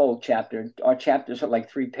chapter. Our chapters are like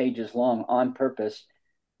 3 pages long on purpose.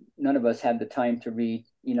 None of us have the time to read,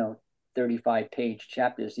 35-page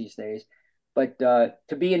chapters these days. But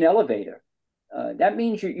to be an elevator, that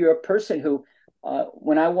means you're a person who,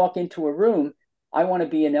 when I walk into a room, I want to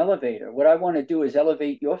be an elevator. What I want to do is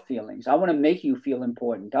elevate your feelings. I want to make you feel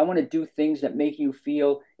important. I want to do things that make you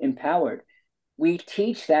feel empowered. We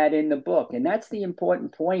teach that in the book. And that's the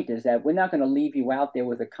important point, is that we're not going to leave you out there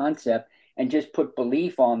with a concept and just put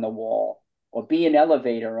belief on the wall or be an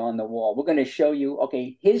elevator on the wall. We're going to show you,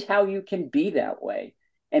 okay, here's how you can be that way.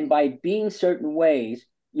 And by being certain ways,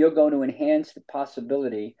 you're going to enhance the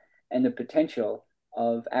possibility and the potential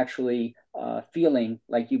of actually feeling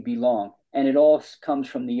like you belong. And it all comes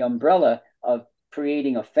from the umbrella of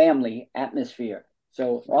creating a family atmosphere.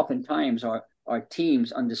 So oftentimes our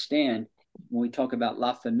teams understand when we talk about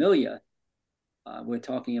La Familia, we're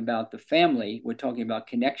talking about the family, we're talking about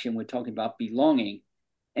connection, we're talking about belonging.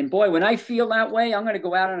 And boy, when I feel that way, I'm going to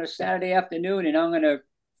go out on a Saturday afternoon and I'm going to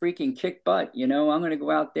freaking kick butt. I'm going to go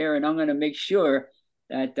out there and I'm going to make sure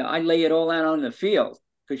that I lay it all out on the field,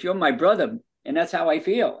 because you're my brother and that's how I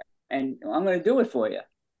feel. And I'm going to do it for you.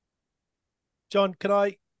 John, can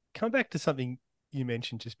I come back to something you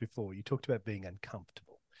mentioned just before. You talked about being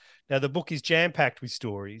uncomfortable. Now, the book is jam-packed with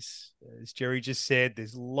stories. As Jerry just said,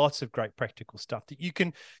 there's lots of great practical stuff that you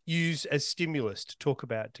can use as stimulus to talk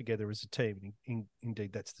about together as a team.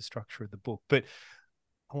 Indeed, that's the structure of the book. But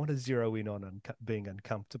I want to zero in on being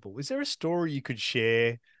uncomfortable. Is there a story you could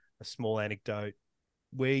share, a small anecdote,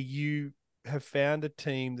 where you have found a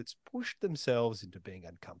team that's pushed themselves into being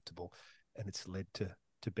uncomfortable and it's led to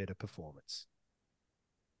better performance?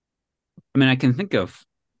 I mean, I can think of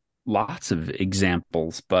lots of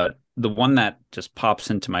examples, but the one that just pops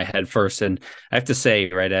into my head first, and I have to say,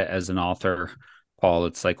 right, as an author, Paul,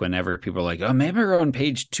 it's like whenever people are like, oh, maybe we're on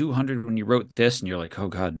page 200 when you wrote this, and you're like, oh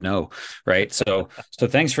God, no. Right. So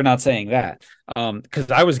thanks for not saying that.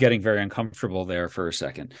 Because I was getting very uncomfortable there for a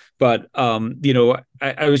second. But I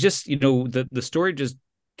was just, the story just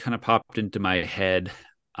kind of popped into my head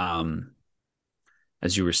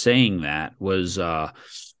as you were saying that was an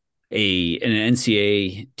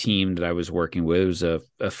NCAA team that I was working with. It was a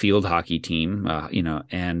field hockey team,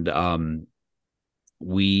 and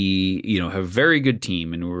we, have a very good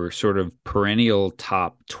team, and we were sort of perennial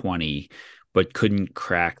top 20, but couldn't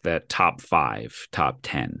crack that top 5, top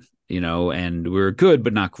 10, and we were good,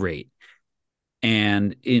 but not great.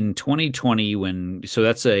 And in 2020, so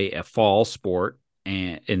that's a fall sport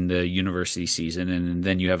in the university season, and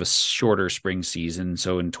then you have a shorter spring season.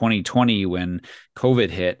 So in 2020, when COVID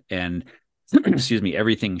hit and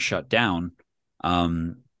everything shut down,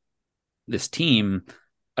 this team,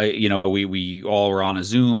 we all were on a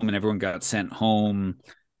Zoom, and everyone got sent home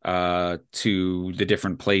to the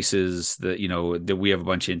different places that we have a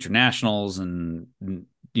bunch of internationals, and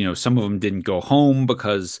some of them didn't go home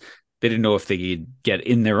because they didn't know if they could get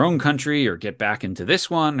in their own country or get back into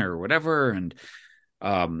this one or whatever. And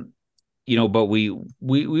but we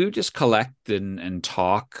would just collect and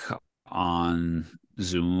talk on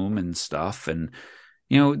Zoom and stuff, and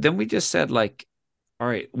then we just said, like, all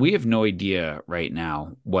right, we have no idea right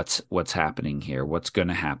now what's happening here. What's going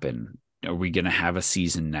to happen? Are we going to have a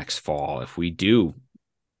season next fall? If we do,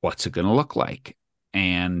 what's it going to look like?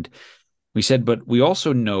 And we said, but we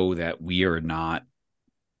also know that we are not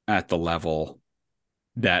at the level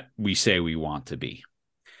that we say we want to be.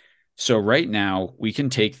 So right now, we can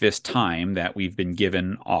take this time that we've been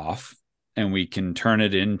given off, and we can turn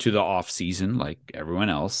it into the off season like everyone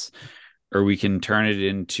else, or we can turn it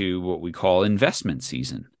into what we call investment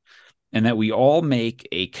season, and that we all make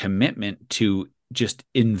a commitment to just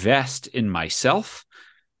invest in myself,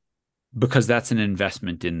 because that's an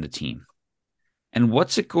investment in the team. And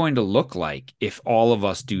what's it going to look like if all of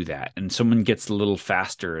us do that, and someone gets a little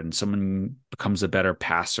faster, and someone becomes a better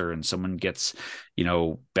passer, and someone gets,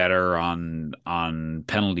 better on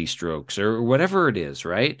penalty strokes or whatever it is,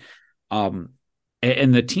 right? And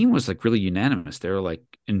the team was like really unanimous. They were like,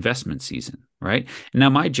 investment season, right? Now,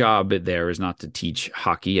 my job there is not to teach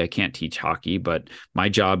hockey. I can't teach hockey, but my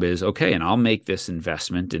job is, okay, and I'll make this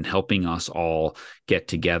investment in helping us all get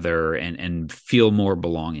together and feel more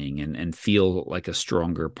belonging and feel like a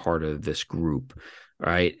stronger part of this group,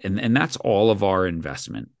 right? And that's all of our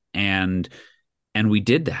investment. And we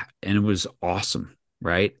did that, and it was awesome,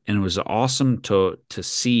 right? And it was awesome to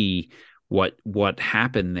see what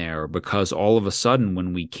happened there, because all of a sudden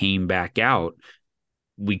when we came back out,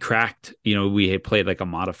 we cracked, we had played like a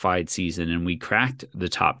modified season, and we cracked the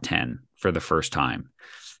top 10 for the first time.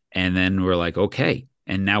 And then we're like, okay,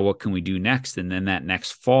 and now what can we do next? And then that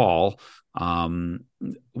next fall,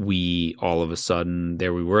 we all of a sudden,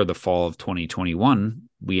 there we were, the fall of 2021,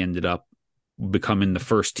 we ended up becoming the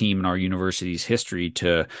first team in our university's history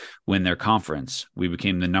to win their conference. We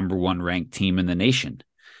became the number 1 ranked team in the nation.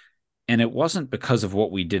 And it wasn't because of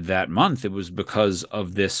what we did that month. It was because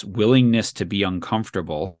of this willingness to be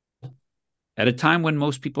uncomfortable at a time when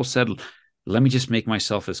most people said, let me just make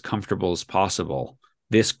myself as comfortable as possible.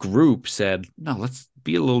 This group said, no, let's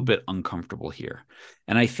be a little bit uncomfortable here.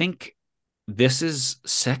 And I think this is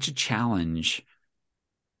such a challenge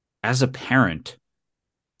as a parent.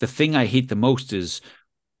 The thing I hate the most is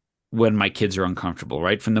when my kids are uncomfortable,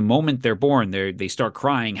 right? From the moment they're born, they start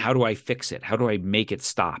crying. How do I fix it? How do I make it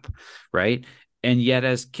stop? Right. And yet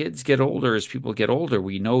as kids get older, as people get older,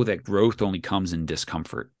 we know that growth only comes in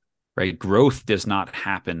discomfort, right? Growth does not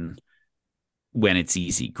happen when it's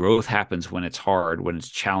easy. Growth happens when it's hard, when it's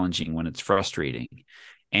challenging, when it's frustrating.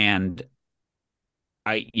 And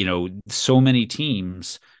so many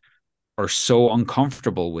teams are so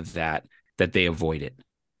uncomfortable with that they avoid it.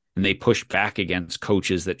 And they push back against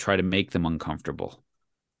coaches that try to make them uncomfortable.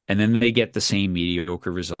 And then they get the same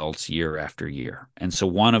mediocre results year after year. And so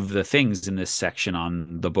one of the things in this section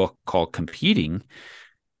on the book called Competing,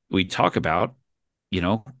 we talk about, you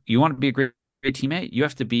want to be a great teammate, you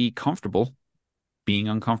have to be comfortable being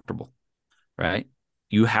uncomfortable, right?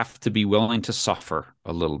 You have to be willing to suffer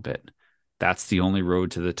a little bit. That's the only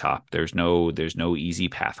road to the top. There's no easy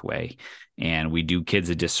pathway. And we do kids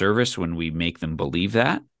a disservice when we make them believe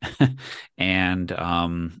that. And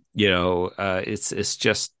it's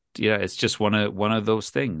just one of those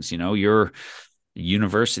things. You're a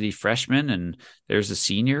university freshman and there's a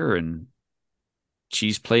senior and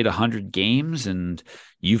she's played 100 games and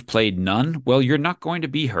you've played none. Well, you're not going to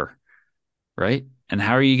be her, right? And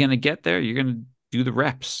how are you going to get there? You're going to do the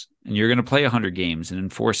reps and you're going to play 100 games. And in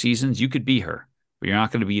 4 seasons, you could be her, but you're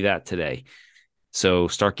not going to be that today. So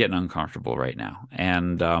start getting uncomfortable right now.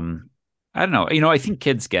 And I don't know. I think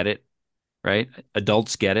kids get it, right?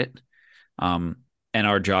 Adults get it. And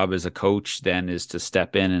our job as a coach then is to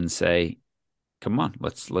step in and say, come on,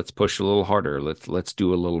 let's push a little harder. Let's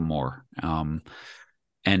do a little more.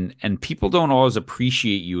 And people don't always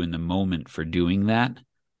appreciate you in the moment for doing that,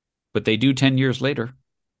 but they do 10 years later.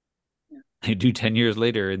 They do 10 years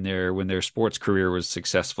later when their sports career was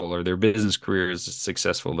successful or their business career is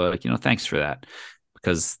successful. They're like, thanks for that,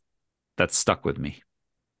 because that's stuck with me.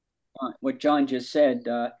 What John just said,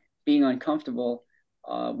 being uncomfortable.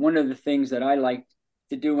 One of the things that I like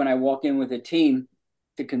to do when I walk in with a team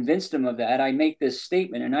to convince them of that, I make this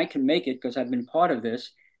statement, and I can make it because I've been part of this.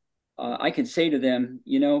 I can say to them,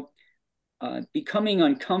 becoming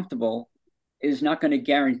uncomfortable is not going to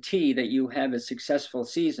guarantee that you have a successful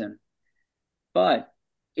season. But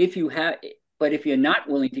if you're not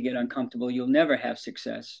willing to get uncomfortable, you'll never have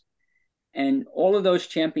success. And all of those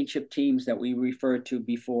championship teams that we referred to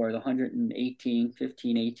before, the 118,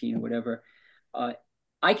 15, 18, or whatever,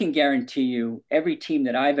 I can guarantee you every team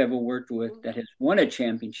that I've ever worked with that has won a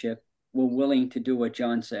championship were willing to do what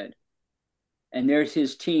John said. And there's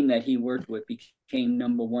his team that he worked with became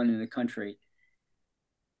number 1 in the country.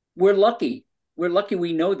 We're lucky. We're lucky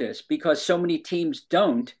we know this because so many teams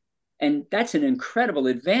don't. And that's an incredible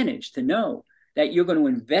advantage to know that you're going to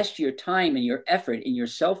invest your time and your effort in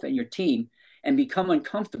yourself and your team and become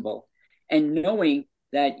uncomfortable, and knowing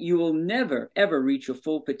that you will never, ever reach your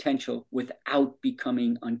full potential without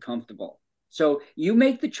becoming uncomfortable. So you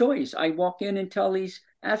make the choice. I walk in and tell these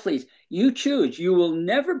athletes, you choose. You will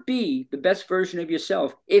never be the best version of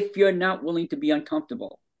yourself if you're not willing to be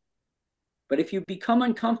uncomfortable. But if you become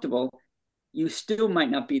uncomfortable, you still might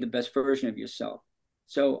not be the best version of yourself.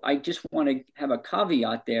 So I just want to have a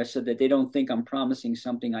caveat there so that they don't think I'm promising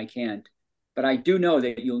something I can't. But I do know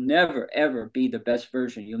that you'll never, ever be the best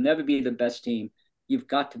version. You'll never be the best team. You've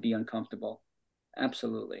got to be uncomfortable.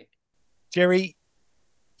 Absolutely. Jerry,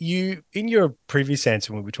 you, in your previous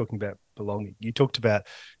answer when we were talking about belonging, you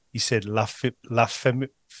said la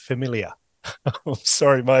familia. I'm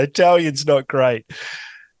sorry, my Italian's not great.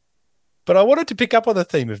 But I wanted to pick up on the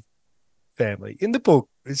theme of family. In the book,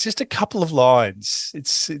 it's just a couple of lines.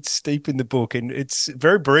 It's deep in the book and it's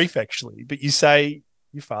very brief actually, but you say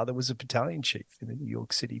your father was a battalion chief in the New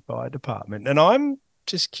York City Fire Department. And I'm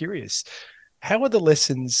just curious, how are the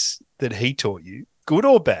lessons that he taught you, good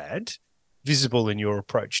or bad, visible in your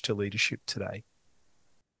approach to leadership today?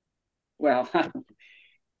 Well,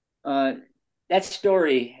 that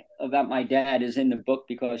story about my dad is in the book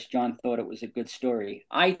because John thought it was a good story.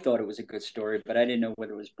 I thought it was a good story, but I didn't know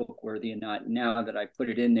whether it was book worthy or not. Now that I put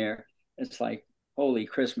it in there, it's like, holy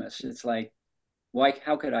Christmas. It's like,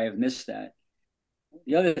 how could I have missed that?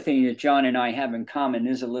 The other thing that John and I have in common,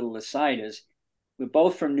 is a little aside, is we're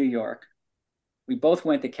both from New York. We both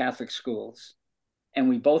went to Catholic schools, and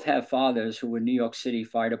we both have fathers who were New York City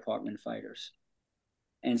Fire Department fighters.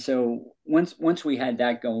 And so once we had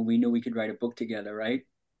that going, we knew we could write a book together, right?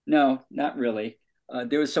 No, not really.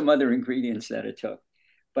 There was some other ingredients that it took.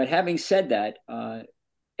 But having said that,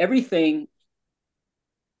 everything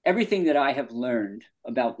that I have learned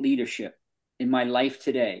about leadership in my life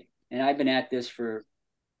today, and I've been at this for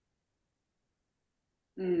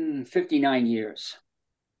 59 years.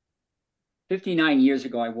 59 years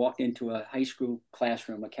ago, I walked into a high school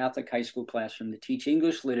classroom, a Catholic high school classroom, to teach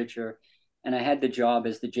English literature, and I had the job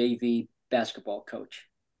as the JV basketball coach.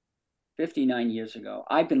 59 years ago.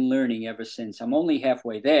 I've been learning ever since. I'm only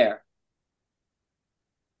halfway there.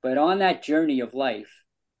 But on that journey of life,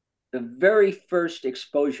 the very first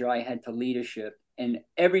exposure I had to leadership and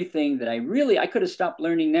everything that I could have stopped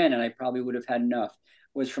learning then, and I probably would have had enough,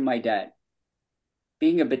 was from my dad.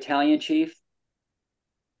 Being a battalion chief,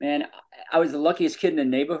 man, I was the luckiest kid in the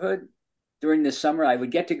neighborhood. During the summer, I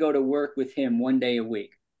would get to go to work with him 1 day a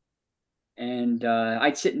week. And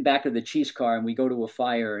I'd sit in back of the chief's car and we go to a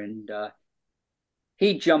fire, and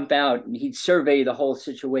he'd jump out and he'd survey the whole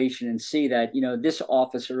situation and see that, this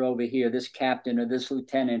officer over here, this captain or this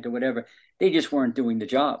lieutenant or whatever, they just weren't doing the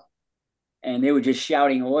job. And they were just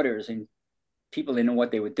shouting orders and people didn't know what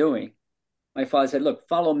they were doing. My father said, look,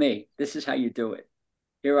 follow me. This is how you do it.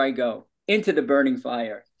 Here I go. Into the burning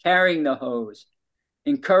fire, carrying the hose,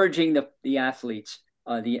 encouraging the athletes.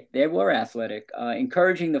 They were athletic,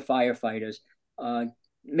 encouraging the firefighters,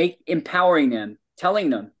 empowering them, telling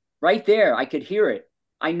them right there, I could hear it.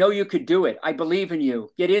 I know you could do it. I believe in you.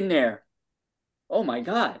 Get in there. Oh my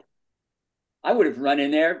God. I would have run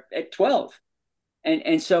in there at 12.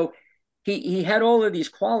 And so he had all of these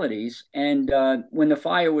qualities. And when the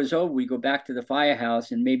fire was over, we go back to the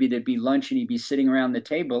firehouse and maybe there'd be lunch and he'd be sitting around the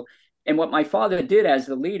table. And what my father did as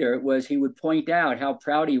the leader was he would point out how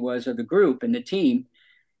proud he was of the group and the team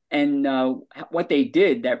and what they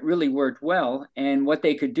did that really worked well and what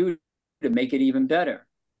they could do to make it even better.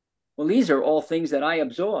 Well, these are all things that I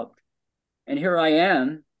absorbed. And here I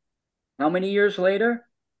am, how many years later,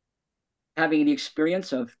 having the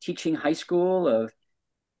experience of teaching high school, of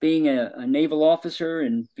being a naval officer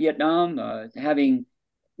in Vietnam, having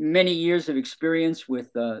many years of experience with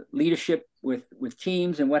leadership, with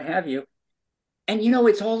teams and what have you. And,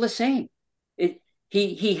 it's all the same.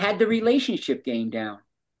 He had the relationship game down.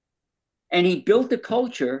 And he built a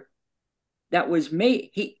culture that was made.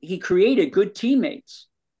 He created good teammates.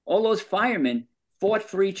 All those firemen fought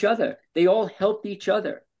for each other. They all helped each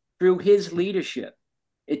other through his leadership.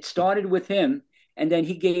 It started with him, and then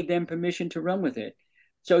he gave them permission to run with it.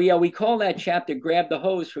 So, yeah, we call that chapter Grab the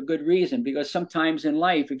Hose for good reason, because sometimes in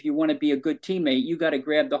life, if you want to be a good teammate, you got to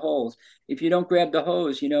grab the hose. If you don't grab the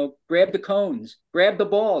hose, grab the cones, grab the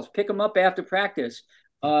balls, pick them up after practice,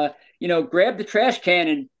 grab the trash can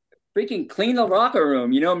and freaking clean the locker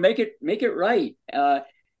room, make it right.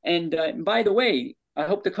 And by the way, I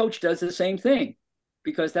hope the coach does the same thing,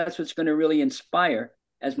 because that's what's going to really inspire,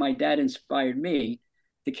 as my dad inspired me,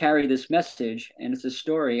 to carry this message. And it's a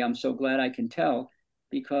story I'm so glad I can tell,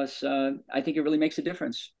 because I think it really makes a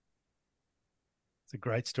difference. It's a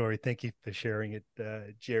great story. Thank you for sharing it,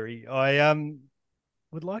 Jerry. I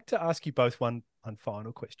would like to ask you both one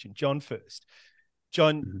final question. John first.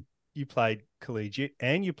 John, you played collegiate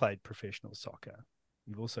and you played professional soccer.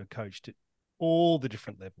 You've also coached at all the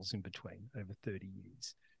different levels in between over 30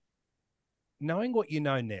 years. Knowing what you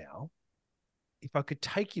know now, if I could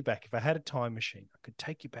take you back, if I had a time machine, I could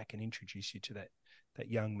take you back and introduce you to that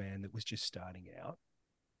young man that was just starting out,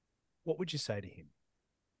 what would you say to him?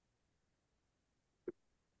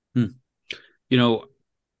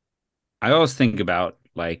 I always think about,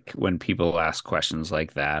 like, when people ask questions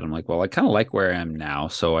like that, I'm like, well, I kind of like where I am now,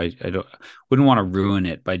 so I wouldn't want to ruin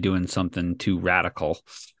it by doing something too radical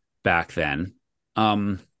back then.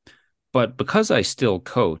 But because I still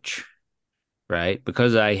coach, right?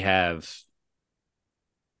 Because I have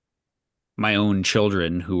my own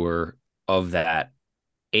children who are of that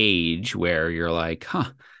age where you're like,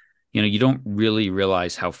 you don't really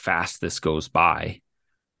realize how fast this goes by,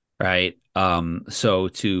 right? So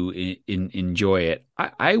to enjoy it,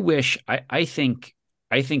 I think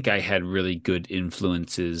I had really good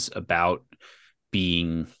influences about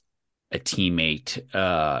being a teammate,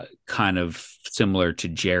 kind of similar to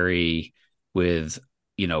Jerry, with,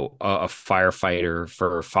 a firefighter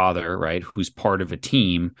for a father, right? Who's part of a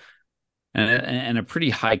team and a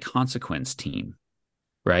pretty high consequence team,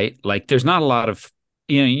 right? Like, there's not a lot of,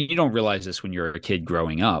 you don't realize this when you're a kid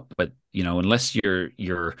growing up, but unless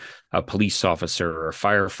you're a police officer or a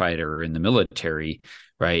firefighter in the military,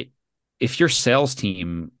 right? If your sales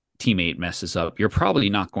teammate messes up, you're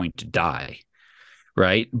probably not going to die,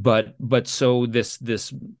 right? But so this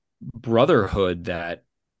brotherhood that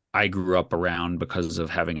I grew up around because of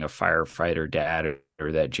having a firefighter dad,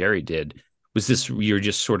 or that Jerry did, was this, you're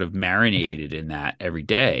just sort of marinated in that every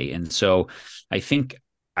day. And so I think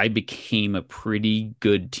I became a pretty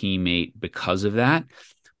good teammate because of that.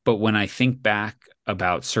 But when I think back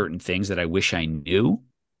about certain things that I wish I knew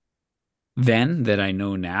then that I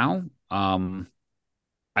know now,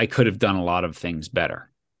 I could have done a lot of things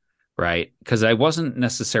better, right? Because I wasn't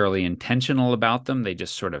necessarily intentional about them. They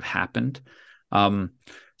just sort of happened.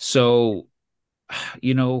 So,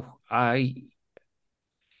 the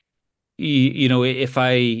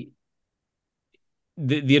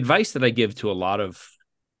advice that I give to a lot of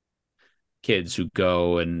kids who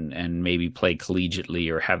go and maybe play collegiately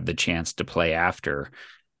or have the chance to play after,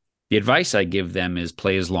 the advice I give them is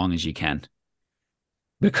play as long as you can,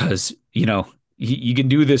 because, you can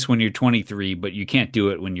do this when you're 23, but you can't do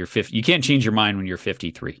it when you're 50. You can't change your mind when you're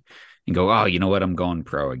 53 and go, oh, you know what? I'm going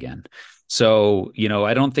pro again. So,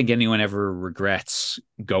 I don't think anyone ever regrets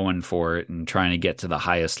going for it and trying to get to the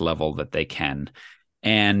highest level that they can.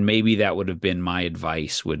 And maybe that would have been my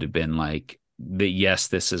advice, would have been like, yes,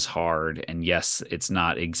 this is hard. And yes, it's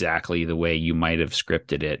not exactly the way you might have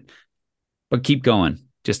scripted it, but keep going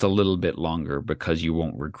just a little bit longer because you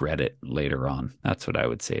won't regret it later on. That's what I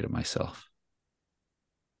would say to myself.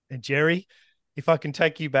 And Jerry, if I can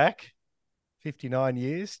take you back 59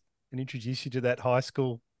 years and introduce you to that high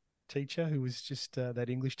school teacher who was just that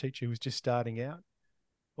English teacher who was just starting out,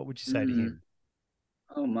 what would you say to him?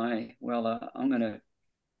 Oh my. Well, I'm going to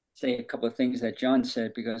say a couple of things that John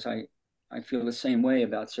said because I feel the same way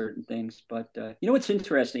about certain things. But what's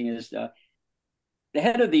interesting is the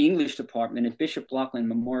head of the English department at Bishop Loughlin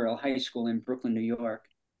Memorial High School in Brooklyn, New York,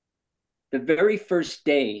 the very first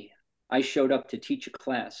day I showed up to teach a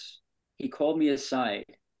class, he called me aside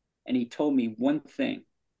and he told me one thing.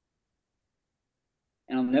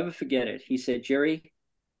 And I'll never forget it. He said, Jerry,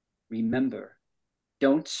 remember,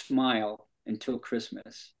 don't smile until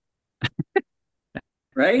Christmas.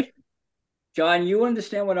 Right? John, you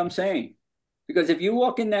understand what I'm saying? Because if you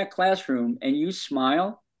walk in that classroom and you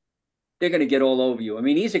smile, they're going to get all over you. I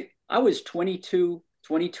mean, I was 22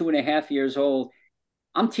 and a half years old.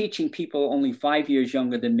 I'm teaching people only 5 years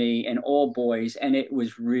younger than me and all boys. And it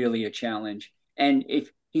was really a challenge. And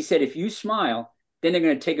he said, if you smile, then they're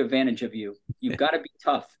going to take advantage of you. You've got to be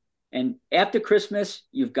tough. And after Christmas,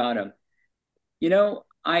 you've got them.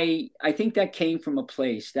 I think that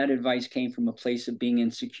advice came from a place of being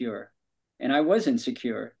insecure. And I was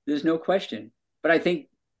insecure. There's no question. But I think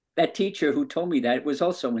that teacher who told me that was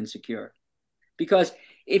also insecure. Because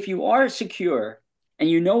if you are secure and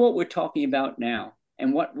you know what we're talking about now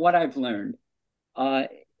and what I've learned,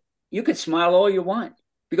 you could smile all you want.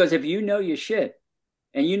 Because if you know your shit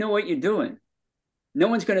and you know what you're doing, no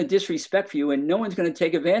one's going to disrespect you and no one's going to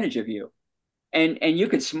take advantage of you. And you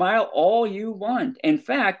can smile all you want. In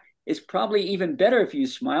fact, it's probably even better if you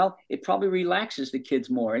smile. It probably relaxes the kids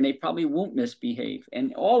more and they probably won't misbehave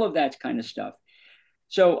and all of that kind of stuff.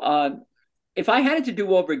 So if I had it to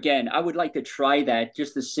do over again, I would like to try that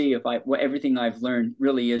just to see if everything I've learned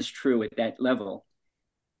really is true at that level.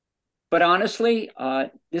 But honestly,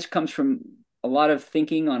 this comes from a lot of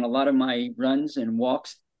thinking on a lot of my runs and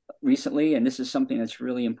walks recently, and this is something that's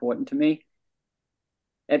really important to me.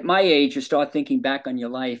 At my age, you start thinking back on your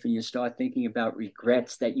life and you start thinking about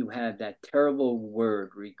regrets that you have, that terrible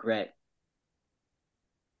word, regret.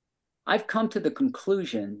 I've come to the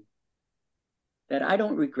conclusion that I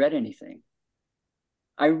don't regret anything.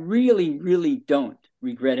 I really, really don't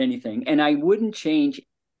regret anything, and I wouldn't change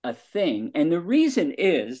a thing. And the reason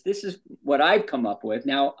is, this is what I've come up with.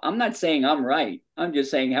 Now, I'm not saying I'm right. I'm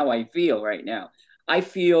just saying how I feel right now. I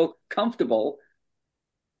feel comfortable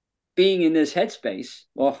being in this headspace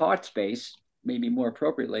or heart space, maybe more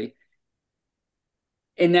appropriately,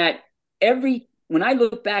 in that when I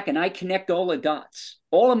look back and I connect all the dots,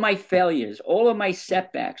 all of my failures, all of my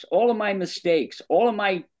setbacks, all of my mistakes, all of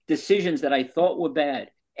my decisions that I thought were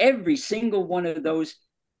bad, every single one of those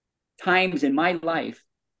times in my life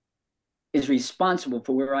is responsible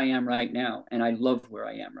for where I am right now. And I love where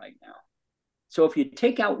I am right now. So if you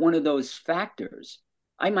take out one of those factors,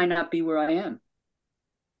 I might not be where I am.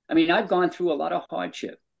 I mean, I've gone through a lot of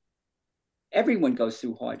hardship. Everyone goes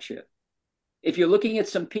through hardship. If you're looking at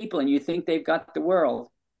some people and you think they've got the world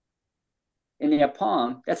in their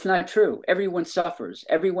palm, that's not true. Everyone suffers.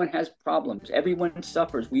 Everyone has problems. Everyone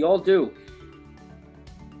suffers. We all do.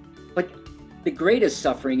 But the greatest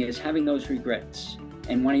suffering is having those regrets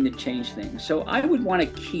and wanting to change things. So I would want to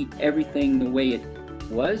keep everything the way it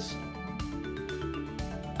was.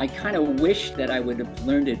 I kind of wish that I would have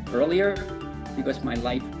learned it earlier because my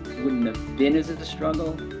life wouldn't have been as a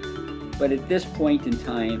struggle. But at this point in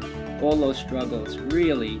time, all those struggles,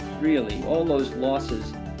 really, really, all those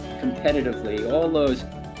losses competitively, all those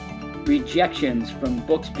rejections from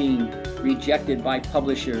books being rejected by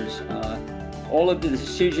publishers, all of the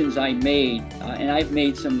decisions I made, and I've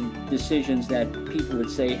made some decisions that people would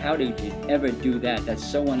say, how did you ever do that? That's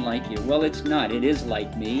so unlike you. Well, it's not. It is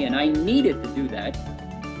like me, and I needed to do that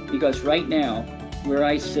because right now, where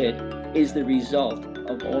I sit is the result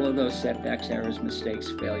of all of those setbacks, errors,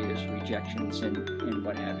 mistakes, failures, rejections, and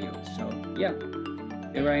what have you. So, yeah,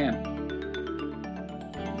 here I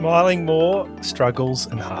am. Smiling more, struggles,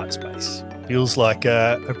 and heart space. Feels like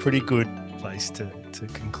a pretty good place to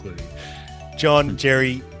conclude. John,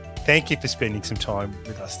 Jerry, thank you for spending some time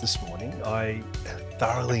with us this morning. I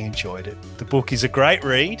thoroughly enjoyed it. The book is a great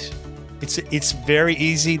read. It's very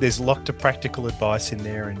easy. There's lots of practical advice in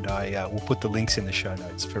there, and I will put the links in the show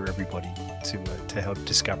notes for everybody to help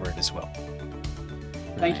discover it as well.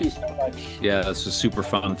 Thank you so much. Yeah, this was super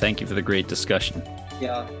fun. Thank you for the great discussion.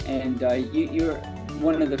 Yeah, and you're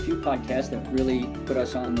one of the few podcasts that really put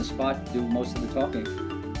us on the spot to do most of the talking.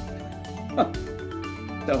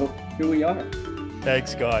 So here we are.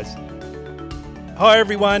 Thanks, guys. Hi,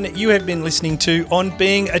 everyone. You have been listening to On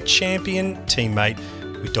Being a Champion Teammate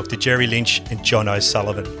with Dr. Jerry Lynch and John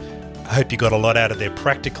O'Sullivan. I hope you got a lot out of their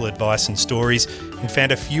practical advice and stories and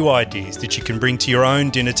found a few ideas that you can bring to your own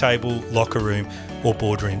dinner table, locker room, or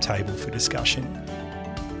boardroom table for discussion.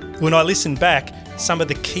 When I listened back, some of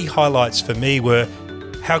the key highlights for me were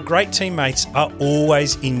how great teammates are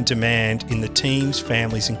always in demand in the teams,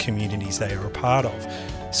 families, and communities they are a part of.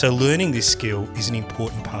 So learning this skill is an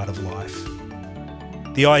important part of life.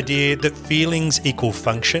 The idea that feelings equal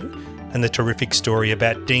function, and the terrific story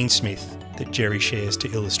about Dean Smith that Jerry shares to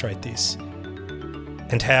illustrate this.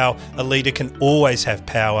 And how a leader can always have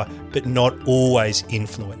power, but not always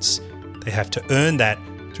influence. They have to earn that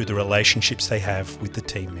through the relationships they have with the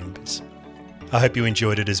team members. I hope you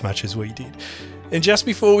enjoyed it as much as we did. And just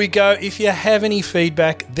before we go, if you have any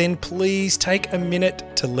feedback, then please take a minute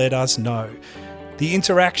to let us know. The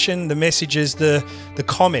interaction, the messages, the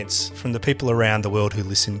comments from the people around the world who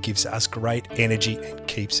listen gives us great energy and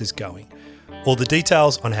keeps us going. All the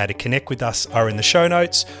details on how to connect with us are in the show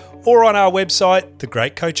notes or on our website,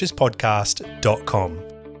 thegreatcoachespodcast.com.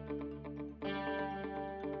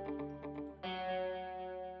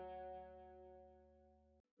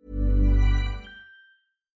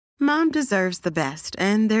 Mom deserves the best,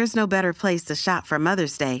 and there's no better place to shop for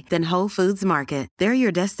Mother's Day than Whole Foods Market. They're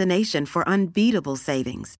your destination for unbeatable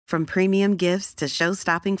savings, from premium gifts to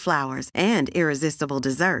show-stopping flowers and irresistible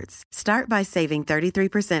desserts. Start by saving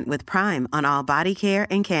 33% with Prime on all body care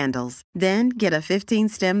and candles. Then get a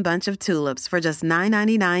 15-stem bunch of tulips for just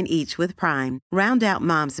 $9.99 each with Prime. Round out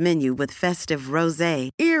Mom's menu with festive rosé,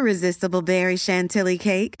 irresistible berry chantilly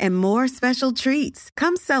cake, and more special treats.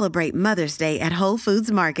 Come celebrate Mother's Day at Whole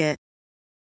Foods Market.